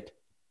could get.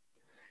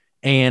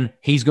 And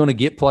he's going to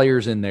get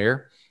players in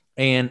there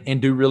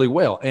and do really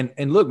well.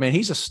 And look, man,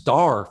 he's a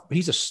star.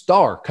 He's a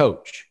star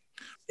coach.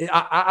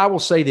 I will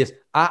say this.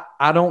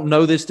 I don't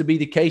know this to be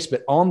the case,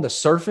 but on the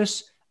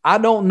surface, I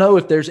don't know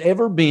if there's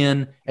ever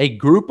been a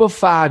group of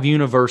 5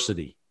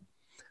 university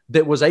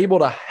that was able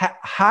to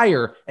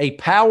hire a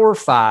Power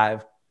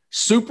 5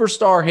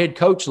 superstar head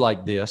coach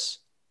like this.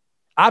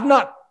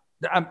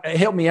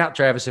 Help me out,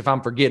 Travis, if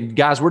I'm forgetting.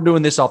 Guys, we're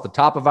doing this off the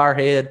top of our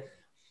head.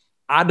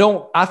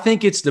 I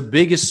think it's the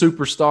biggest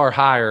superstar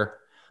hire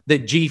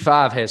that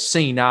G5 has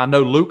seen. Now, I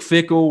know Luke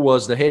Fickell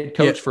was the head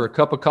coach for a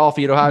cup of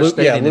coffee at Ohio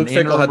State. Yeah, Luke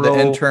Fickell had the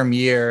interim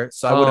year,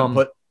 so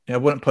I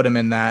wouldn't put him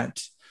in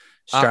that.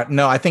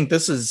 No, I think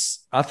this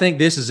is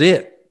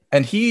it.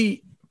 And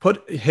he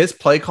put his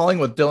play calling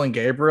with Dylan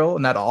Gabriel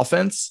in that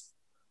offense.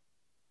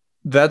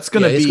 It's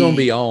going to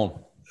be on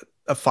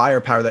a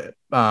firepower that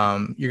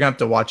you're going to have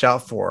to watch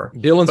out for.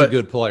 Dylan's a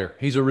good player.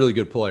 He's a really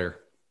good player.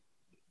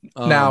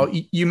 Now,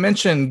 you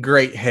mentioned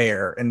great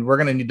hair, and we're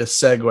going to need to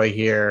segue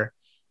here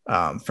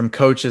from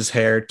Coach's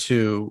hair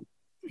to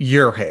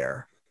your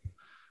hair.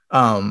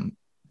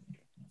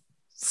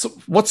 So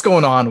what's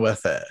going on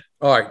with it?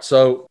 All right.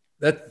 So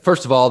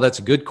first of all, that's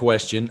a good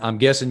question. I'm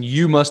guessing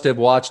you must have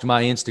watched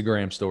my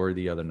Instagram story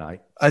the other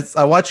night.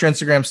 I watched your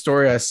Instagram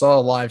story. I saw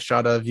a live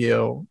shot of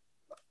you.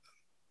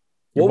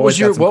 What was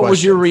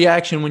your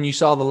reaction when you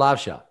saw the live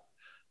shot?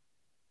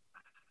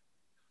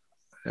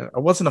 I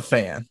wasn't a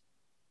fan.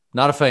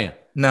 Not a fan.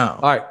 No.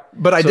 All right.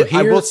 But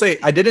I will say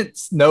I didn't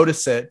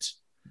notice it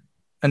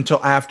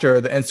until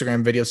after the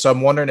Instagram video. So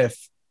I'm wondering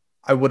if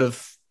I would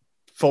have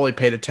fully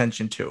paid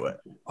attention to it.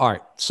 All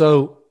right.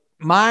 So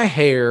my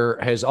hair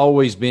has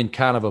always been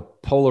kind of a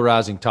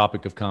polarizing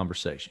topic of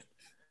conversation,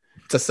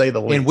 to say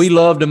the least. And we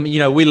love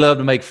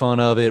to make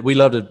fun of it. We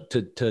love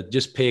to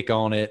just pick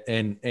on it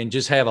and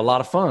just have a lot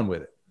of fun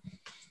with it.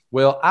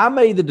 Well, I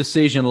made the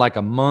decision like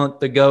a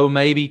month ago,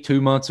 maybe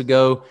 2 months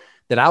ago,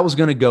 that I was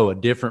going to go a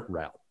different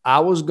route.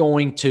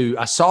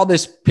 I saw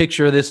this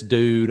picture of this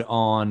dude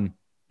on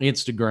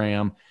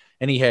Instagram,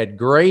 and he had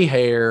gray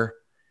hair,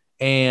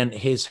 and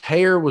his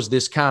hair was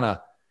this kind of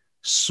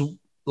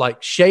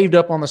like shaved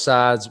up on the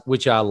sides,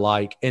 which I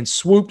like, and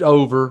swooped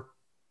over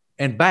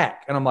and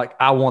back. And I'm like,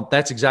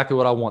 that's exactly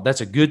what I want.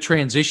 That's a good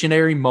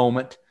transitionary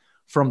moment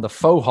from the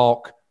faux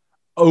hawk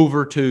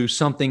over to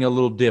something a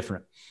little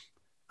different.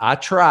 I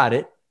tried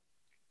it.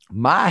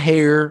 My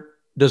hair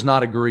does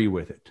not agree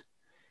with it.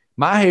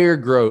 My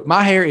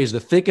hair is the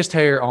thickest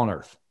hair on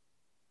earth.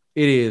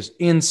 It is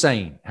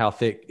insane how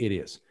thick it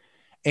is.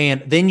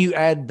 And then you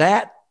add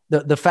that,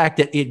 the fact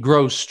that it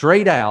grows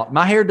straight out.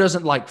 My hair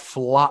doesn't like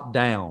flop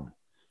down.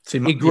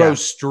 It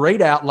grows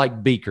straight out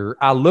like Beaker.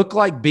 I look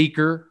like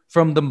Beaker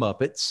from the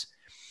Muppets.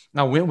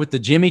 I went with the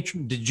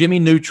Jimmy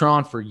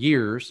Neutron for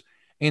years.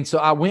 And so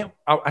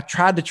I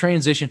tried to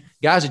transition.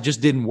 Guys, it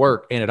just didn't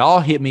work. And it all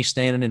hit me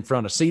standing in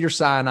front of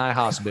Cedars-Sinai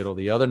Hospital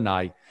the other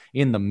night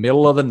in the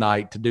middle of the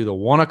night to do the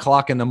 1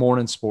 o'clock in the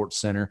morning Sports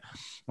Center.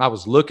 I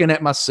was looking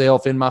at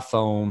myself in my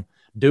phone,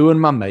 doing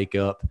my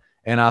makeup,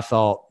 and I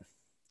thought,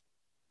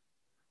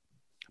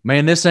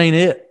 man, this ain't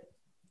it.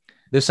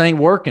 This ain't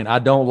working. I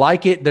don't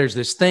like it. There's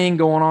this thing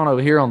going on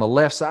over here on the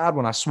left side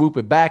when I swoop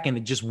it back, and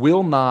it just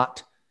won't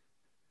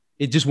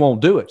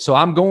do it. So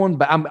I'm going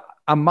back.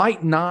 I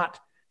might not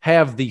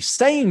have the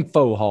same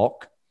faux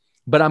hawk,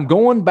 but I'm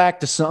going back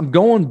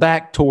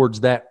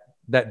towards that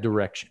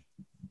direction.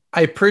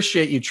 I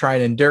appreciate you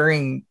trying, and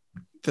during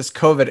this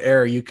COVID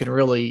era, you can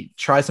really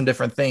try some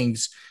different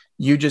things.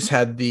 You just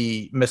had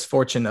the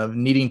misfortune of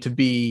needing to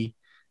be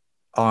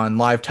on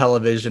live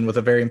television with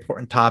a very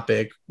important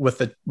topic with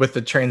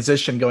the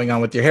transition going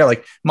on with your hair.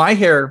 Like my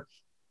hair,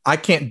 I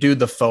can't do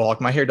the faux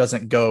hawk. My hair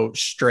doesn't go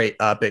straight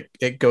up.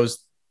 It goes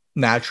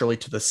naturally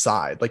to the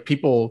side. Like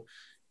people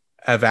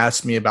have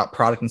asked me about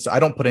product and stuff. I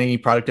don't put any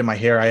product in my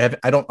hair.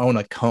 I don't own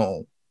a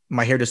comb.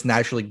 My hair just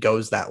naturally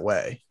goes that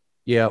way.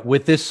 Yeah.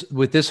 With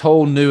this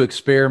whole new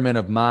experiment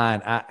of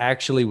mine, I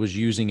actually was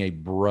using a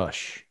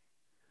brush,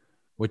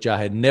 which I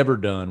had never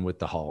done with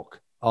the hawk.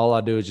 All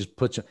I do is just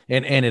put some,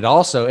 and it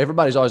also,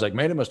 everybody's always like,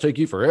 man, it must take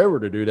you forever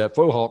to do that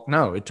faux hawk.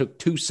 No, it took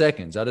 2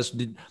 seconds. I just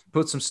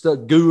put some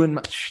stuff, goo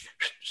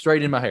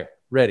straight in my hair,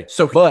 ready.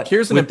 So, but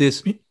with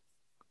this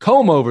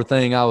comb over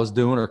thing I was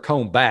doing, or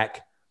comb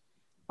back,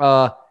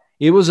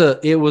 it was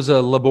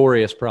a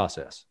laborious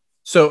process.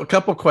 So a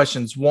couple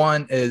questions.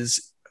 One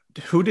is,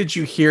 who did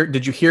you hear?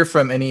 Did you hear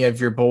from any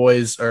of your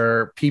boys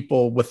or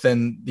people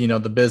within,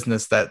 the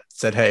business that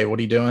said, hey, what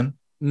are you doing?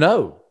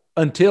 No.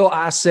 Until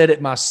I said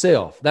it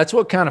myself. That's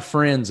what kind of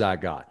friends I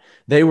got.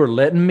 They were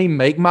letting me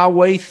make my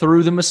way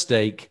through the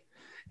mistake.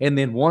 And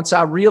then once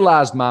I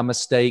realized my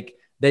mistake,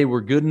 they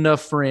were good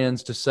enough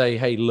friends to say,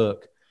 hey,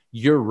 look,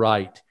 you're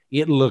right.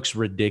 It looks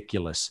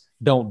ridiculous.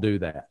 Don't do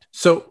that.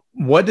 So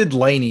what did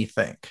Lainey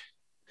think?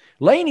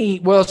 Lainey,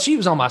 well, she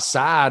was on my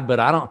side, but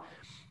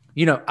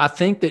I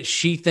think that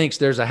she thinks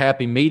there's a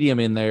happy medium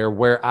in there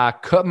where I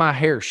cut my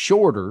hair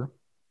shorter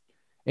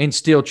and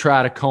still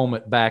try to comb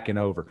it back and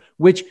over,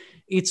 which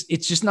it's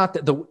just not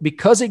that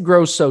because it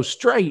grows so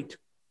straight.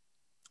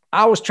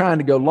 I was trying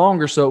to go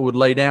longer so it would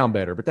lay down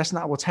better, but that's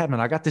not what's happening.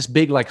 I got this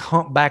big like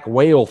humpback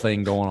whale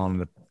thing going on in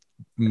the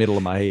middle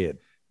of my head.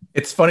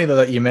 It's funny though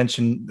that you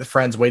mentioned the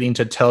friends waiting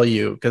to tell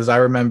you, because I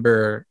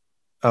remember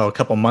a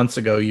couple months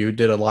ago you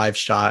did a live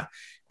shot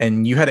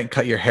and you hadn't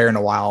cut your hair in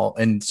a while,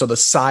 and so the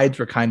sides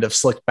were kind of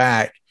slicked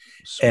back.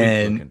 Sweet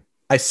and looking.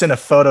 I sent a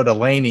photo to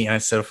Lainey and I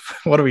said,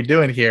 "What are we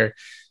doing here?"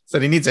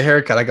 Said he needs a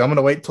haircut. I go, I'm going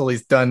to wait till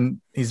he's done.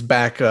 He's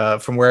back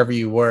from wherever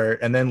you were,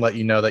 and then let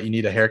you know that you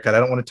need a haircut. I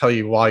don't want to tell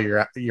you while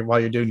you're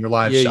doing your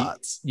live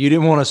shots. You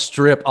didn't want to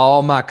strip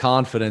all my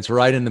confidence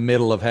right in the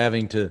middle of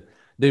having to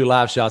do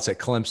live shots at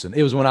Clemson.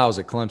 It was when I was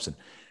at Clemson.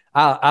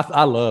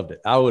 I loved it.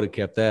 I would have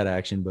kept that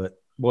action, but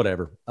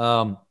whatever.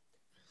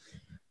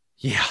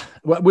 Yeah,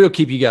 we'll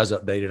keep you guys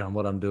updated on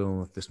what I'm doing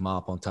with this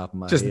mop on top of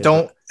my head. Just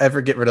don't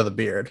ever get rid of the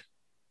beard.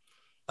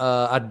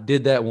 I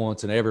did that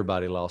once and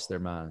everybody lost their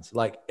minds.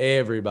 Like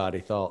everybody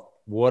thought,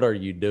 what are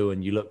you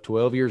doing? You look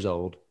 12 years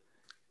old.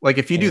 Like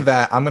if you do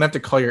that, I'm going to have to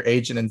call your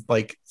agent and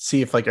like,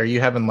 see if like, are you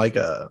having like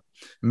a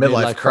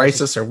midlife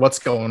crisis or what's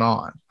going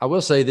on? I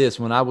will say this.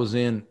 When I was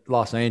in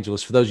Los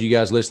Angeles, for those of you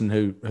guys listening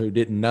who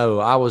didn't know,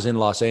 I was in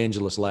Los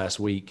Angeles last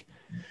week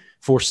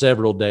for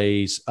several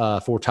days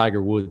for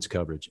Tiger Woods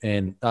coverage.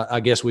 And I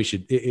guess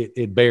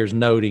it bears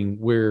noting,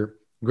 we're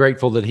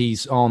grateful that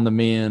he's on the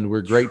mend.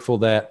 We're grateful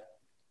that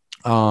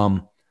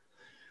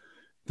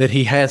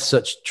he has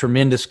such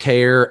tremendous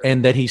care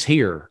and that he's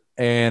here.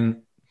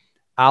 And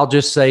I'll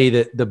just say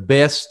that the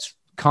best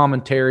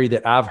commentary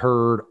that I've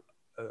heard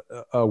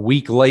a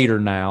week later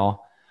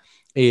now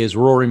is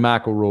Rory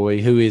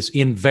McIlroy, who is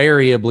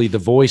invariably the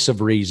voice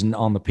of reason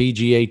on the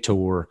PGA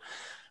Tour.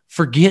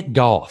 Forget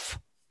golf.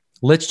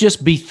 Let's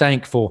just be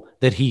thankful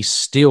that he's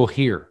still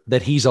here,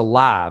 that he's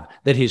alive,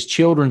 that his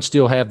children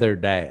still have their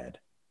dad.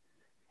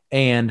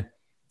 And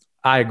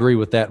I agree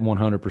with that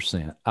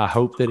 100%. I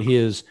hope that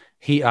his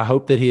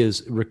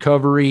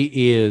recovery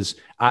is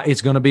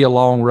it's going to be a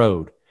long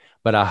road,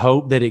 but I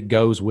hope that it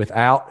goes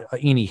without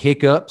any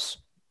hiccups.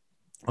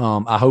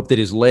 I hope that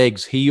his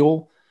legs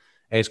heal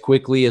as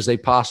quickly as they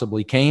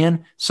possibly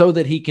can so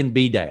that he can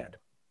be dad.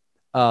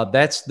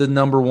 That's the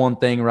number one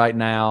thing right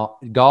now.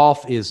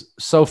 Golf is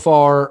so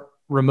far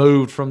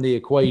removed from the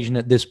equation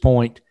at this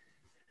point.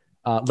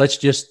 Let's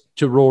just,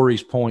 to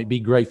Rory's point, be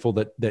grateful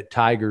that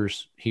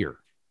Tiger's here.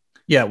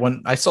 Yeah,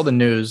 when I saw the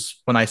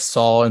news, when I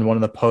saw in one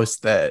of the posts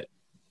that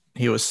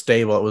he was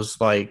stable, it was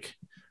like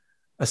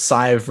a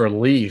sigh of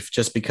relief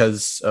just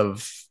because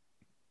of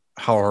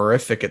how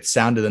horrific it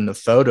sounded in the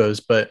photos.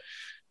 But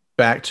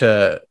back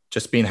to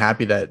just being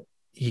happy that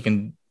he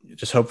can,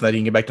 just hope that he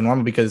can get back to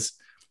normal, because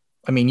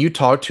I mean, you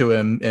talked to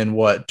him in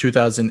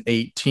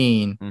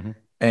 2018,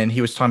 and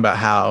he was talking about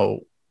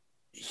how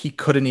he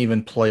couldn't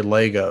even play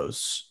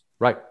Legos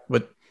right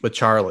with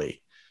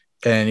Charlie,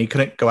 and he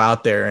couldn't go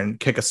out there and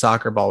kick a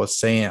soccer ball with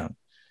Sam.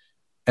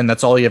 And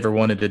that's all he ever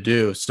wanted to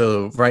do.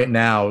 So right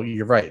now,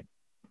 you're right.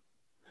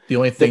 The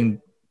only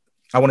thing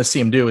I want to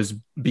see him do is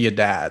be a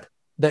dad.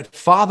 That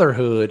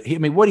fatherhood, I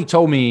mean, what he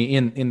told me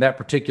in that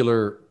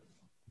particular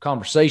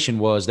conversation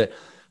was that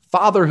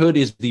fatherhood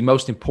is the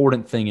most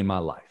important thing in my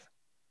life.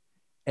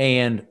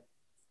 And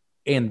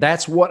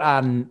that's what I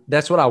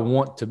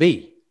want to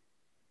be.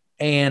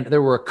 And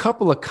there were a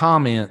couple of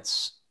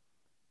comments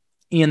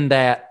in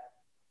that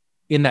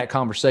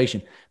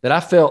conversation that I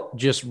felt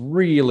just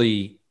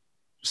really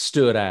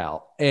stood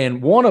out.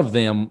 And one of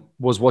them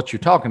was what you're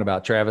talking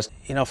about, Travis.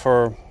 You know,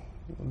 for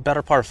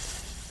better part of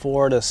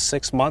 4 to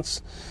 6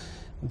 months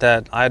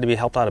that I had to be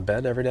helped out of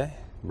bed every day.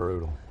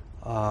 Brutal.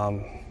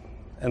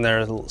 And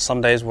there are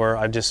some days where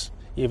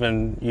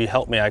even you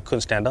helped me, I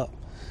couldn't stand up.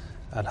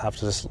 I'd have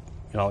to just,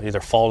 either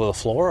fall to the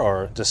floor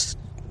or just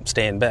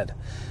stay in bed.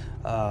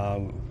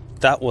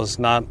 That was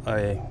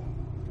a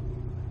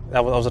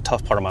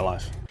tough part of my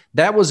life.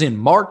 That was in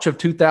March of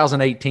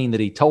 2018 that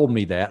he told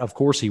me that. Of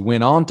course, he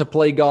went on to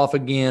play golf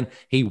again.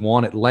 He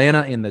won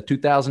Atlanta in the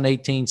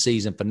 2018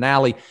 season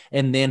finale,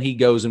 and then he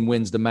goes and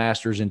wins the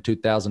Masters in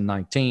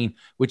 2019,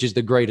 which is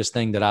the greatest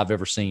thing that I've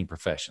ever seen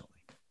professionally.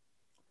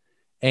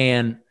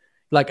 And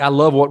I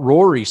love what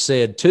Rory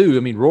said too. I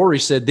mean, Rory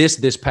said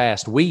this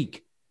past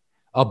week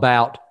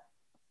about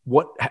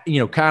what,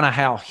 kind of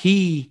how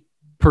he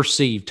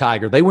perceived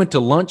Tiger. They went to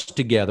lunch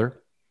together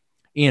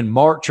in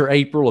March or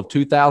April of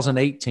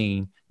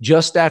 2018,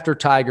 just after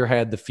Tiger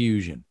had the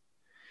fusion.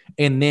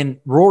 And then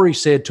Rory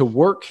said to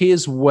work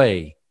his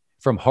way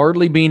from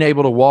hardly being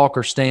able to walk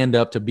or stand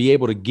up to be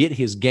able to get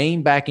his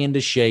game back into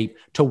shape,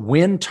 to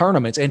win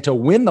tournaments and to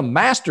win the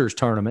Masters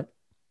tournament.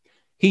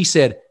 He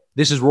said,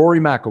 this is Rory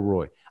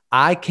McIlroy.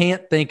 I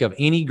can't think of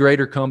any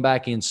greater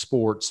comeback in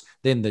sports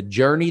than the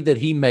journey that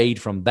he made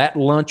from that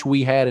lunch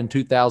we had in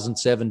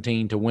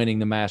 2017 to winning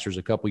the Masters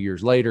a couple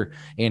years later.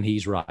 And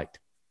he's right.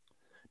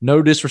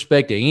 No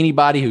disrespect to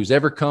anybody who's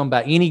ever come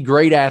back, any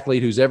great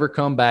athlete who's ever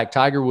come back.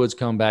 Tiger Woods'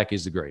 comeback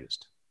is the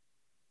greatest.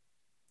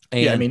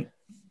 And, yeah, I mean,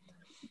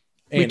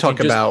 we talk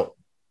about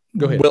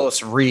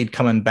Willis Reed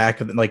coming back.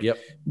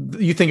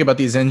 You think about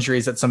these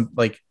injuries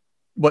that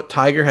what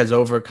Tiger has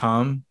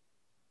overcome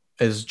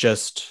is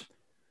just,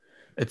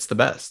 it's the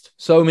best.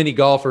 So many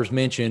golfers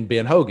mentioned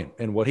Ben Hogan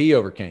and what he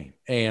overcame.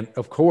 And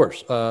of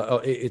course,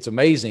 it's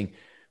amazing.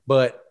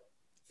 But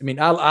I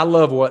mean, I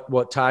love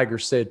what Tiger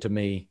said to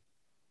me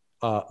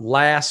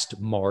last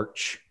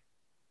March,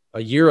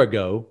 a year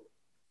ago.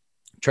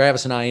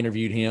 Travis and I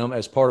interviewed him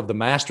as part of the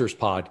Masters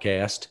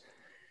podcast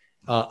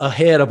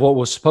ahead of what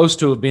was supposed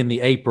to have been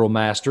the April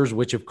Masters,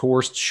 which of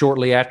course,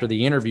 shortly after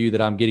the interview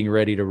that I'm getting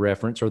ready to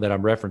reference, or that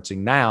I'm referencing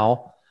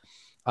now,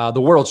 the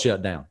world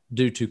shut down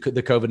due to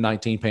the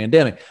COVID-19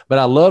 pandemic. But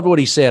I loved what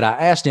he said. I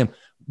asked him,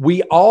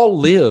 we all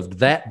lived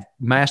that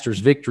Masters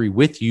victory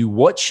with you.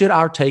 What should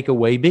our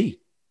takeaway be?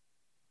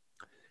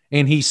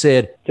 And he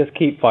said, just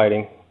keep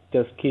fighting.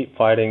 Just keep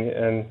fighting.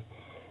 And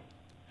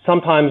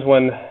sometimes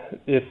when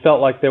it felt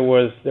like there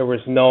was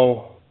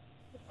no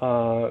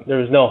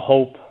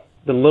hope,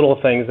 the little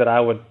things that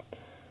I would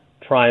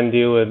try and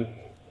do, and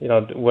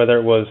whether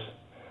it was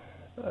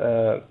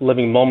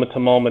living moment to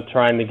moment,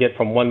 trying to get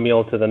from one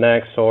meal to the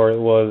next, or it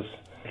was,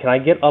 can I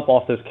get up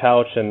off this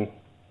couch and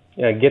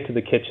get to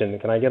the kitchen?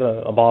 Can I get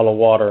a bottle of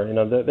water?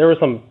 There were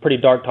some pretty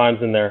dark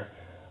times in there,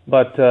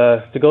 but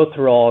to go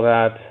through all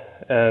that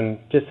and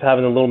just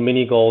having the little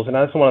mini goals, and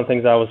that's one of the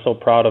things I was so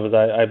proud of, is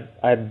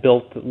I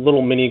built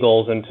little mini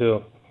goals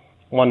into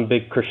one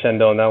big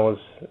crescendo, and that was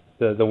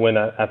the win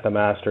at the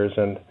Masters.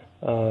 And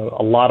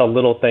a lot of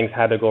little things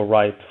had to go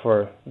right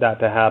for that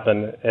to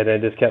happen, and I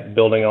just kept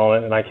building on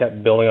it, and I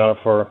kept building on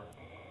it for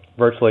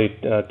virtually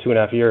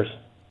 2.5 years.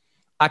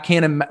 I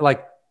can't imagine,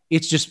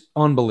 it's just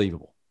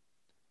unbelievable.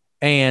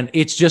 And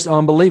it's just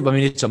unbelievable. I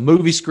mean, it's a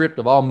movie script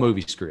of all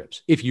movie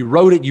scripts. If you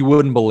wrote it, you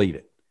wouldn't believe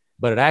it,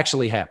 but it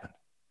actually happened.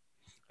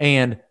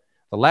 And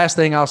the last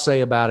thing I'll say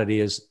about it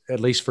is,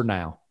 at least for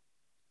now,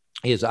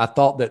 is I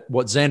thought that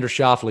what Xander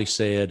Schauffele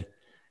said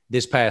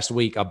this past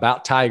week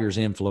about Tiger's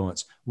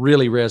influence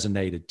really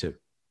resonated too.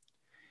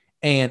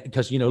 And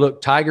because,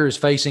 look, Tiger is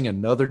facing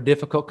another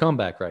difficult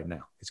comeback right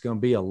now. It's going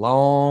to be a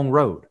long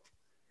road.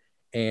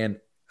 And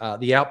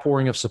the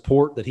outpouring of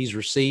support that he's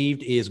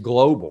received is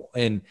global.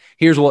 And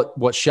here's what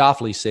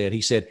Schauffele said.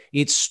 He said,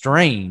 it's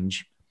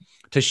strange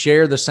to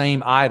share the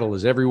same idol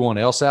as everyone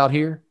else out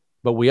here,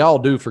 but we all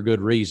do for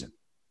good reason,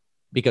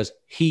 because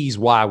he's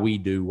why we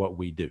do what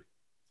we do.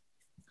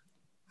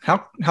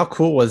 How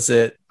cool was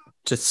it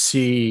to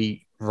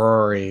see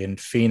Rory and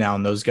Finau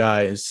and those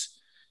guys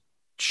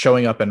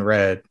showing up in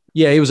red?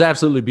 Yeah, it was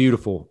absolutely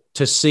beautiful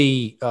to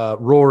see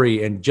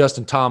Rory and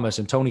Justin Thomas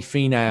and Tony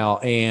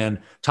Finau and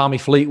Tommy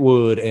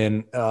Fleetwood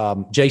and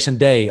Jason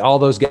Day, all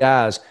those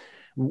guys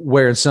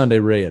wearing Sunday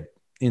red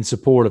in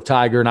support of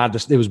Tiger. And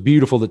it was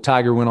beautiful that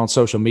Tiger went on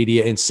social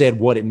media and said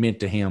what it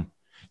meant to him,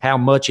 how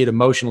much it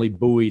emotionally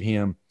buoyed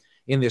him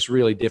in this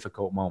really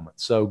difficult moment.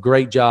 So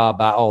great job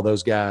by all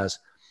those guys.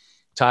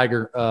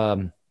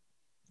 Tiger,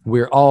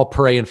 we're all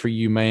praying for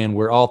you, man.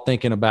 We're all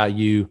thinking about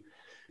you,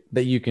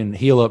 that you can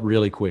heal up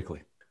really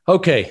quickly.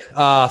 Okay.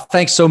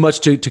 Thanks so much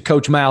to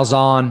Coach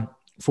Malzahn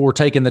for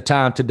taking the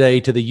time today,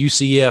 to the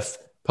UCF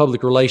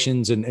Public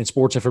Relations and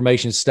Sports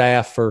Information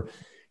staff for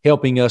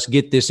helping us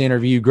get this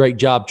interview. Great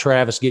job,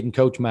 Travis, getting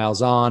Coach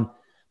Malzahn.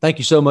 Thank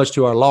you so much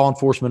to our law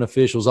enforcement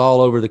officials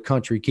all over the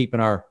country, keeping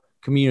our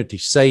community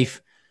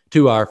safe,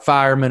 to our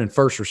firemen and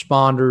first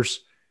responders,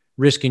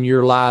 risking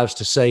your lives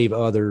to save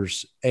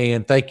others.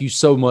 And thank you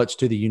so much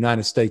to the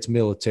United States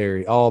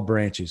military, all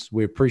branches.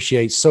 We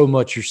appreciate so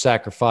much your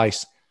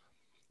sacrifice,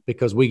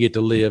 because we get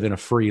to live in a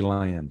free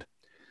land.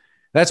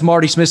 That's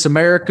Marty Smith's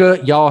America.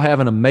 Y'all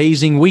have an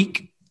amazing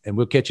week, and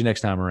we'll catch you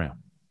next time around.